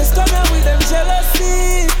one always come here with them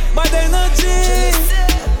jealousy, but energy.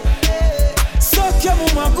 Suck your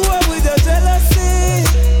mama, go out with your jealousy,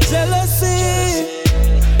 jealousy.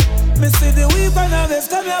 Me see the weak one always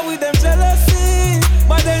come here with them jealousy,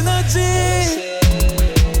 but energy.